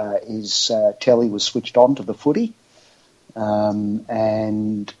be, his telly was switched on to the footy.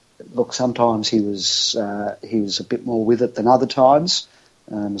 And look, sometimes he was a bit more with it than other times.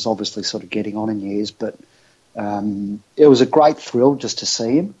 Was obviously sort of getting on in years, but it was a great thrill just to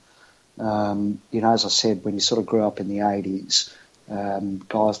see him. As I said, when you sort of grew up in the 80s,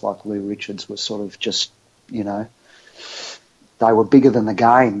 guys like Lou Richards were sort of just, they were bigger than the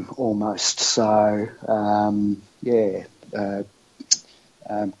game almost. So,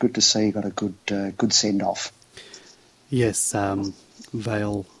 good to see he got a good send-off. Yes,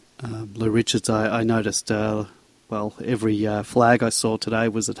 Vale, Lou Richards, I noticed, every flag I saw today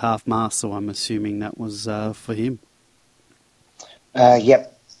was at half-mast, so I'm assuming that was for him.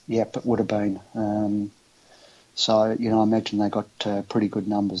 Yep, it would have been. I imagine they got pretty good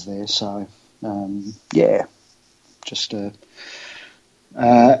numbers there. So, just a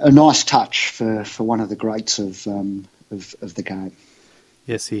nice touch for one of the greats of the game.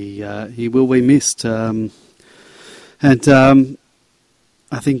 Yes, he will be missed. And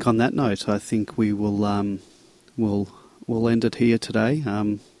I think on that note, I think we will we'll end it here today.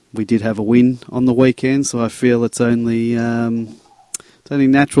 We did have a win on the weekend, so I feel it's only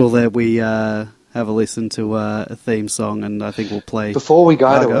natural that we have a listen to a theme song, and I think we'll play. Before we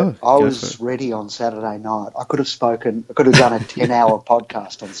go to it, I was ready on Saturday night. I could have done a 10-hour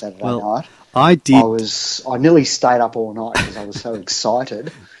podcast on Saturday night. I did. I nearly stayed up all night because I was so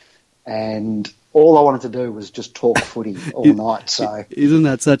excited, and all I wanted to do was just talk footy all night. So isn't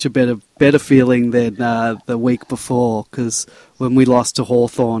that such a better feeling than the week before? Because when we lost to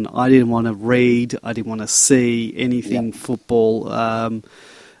Hawthorn, I didn't want to read, I didn't want to see anything football.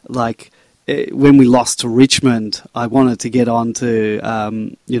 When we lost to Richmond, I wanted to get onto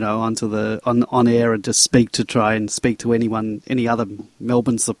on air and just try and speak to any other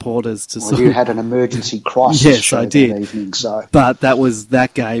Melbourne supporters. You had an emergency crisis. Yes, show I did. That evening, so. But that was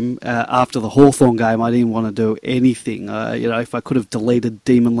that game. After the Hawthorn game, I didn't want to do anything. If I could have deleted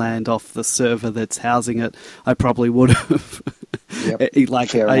Demonland off the server that's housing it, I probably would have. Yep,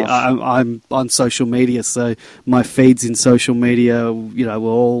 I'm on social media, so my feeds in social media, were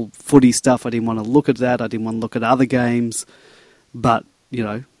all footy stuff. I didn't want to look at that. I didn't want to look at other games. But,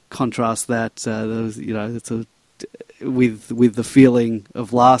 contrast that, with the feeling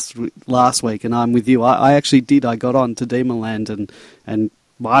of last week, and I'm with you. I actually did. I got on to Demonland, and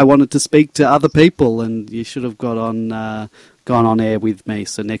I wanted to speak to other people, and you should have gone on air with me.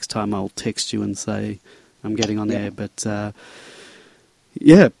 So next time I'll text you and say I'm getting on air. But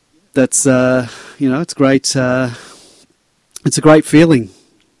yeah, that's it's great. It's a great feeling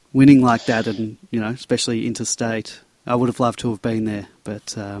winning like that, and especially interstate. I would have loved to have been there,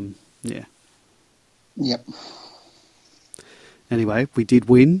 but yeah. Yep. Anyway, we did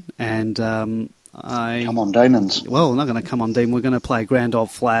win, and come on, Demons. Well, we're not going to come on, Demon. We're going to play Grand Old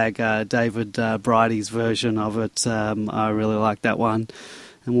Flag, David Bridie's version of it. I really like that one,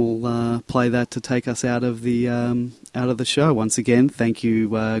 and we'll play that to take us out of the show. Once again, thank you,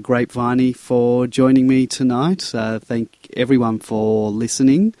 Grapeviney, for joining me tonight. Thank everyone for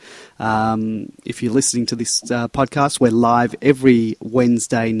listening. If you're listening to this podcast, we're live every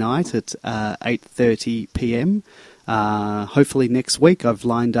Wednesday night at 8:30 p.m. Hopefully next week I've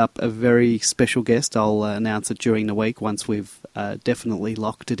lined up a very special guest. I'll announce it during the week once we've definitely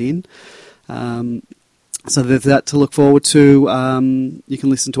locked it in. So there's that to look forward to. You can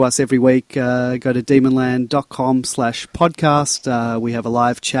listen to us every week. Go to demonland.com/podcast. We have a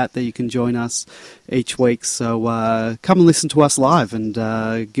live chat there. You can join us each week. So come and listen to us live and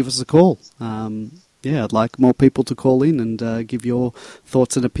give us a call. I'd like more people to call in and give your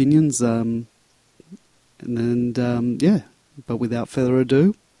thoughts and opinions. But without further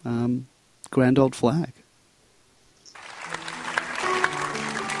ado, Grand Old Flag.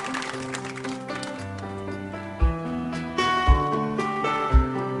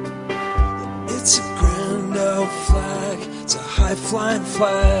 It's a grand old flag, it's a high-flying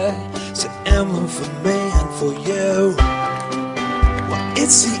flag, it's an emblem for me and for you. Well,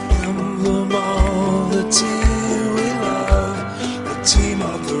 it's the emblem of the team we love, the team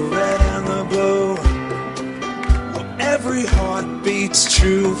of the red and the blue. Well, every heart beats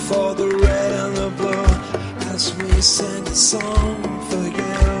true for the red and the blue, as we sing a song for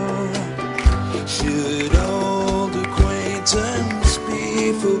you. Should old acquaintance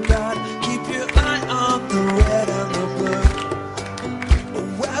be forgot, keep your eye on the red and the blue.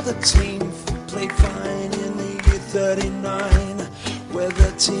 We're the team played fine in the year 39. We're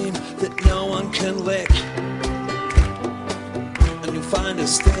the team that no one can lick. And you'll find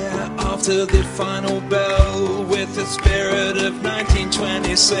us there after the final bell with the spirit of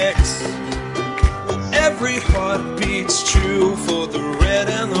 1926. Every heart beats true for the red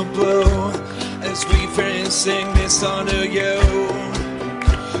and the blue, as we sing this song to you.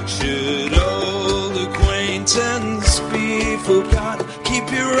 Should old acquaintance be forgot,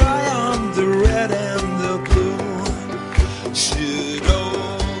 keep your eye on the red and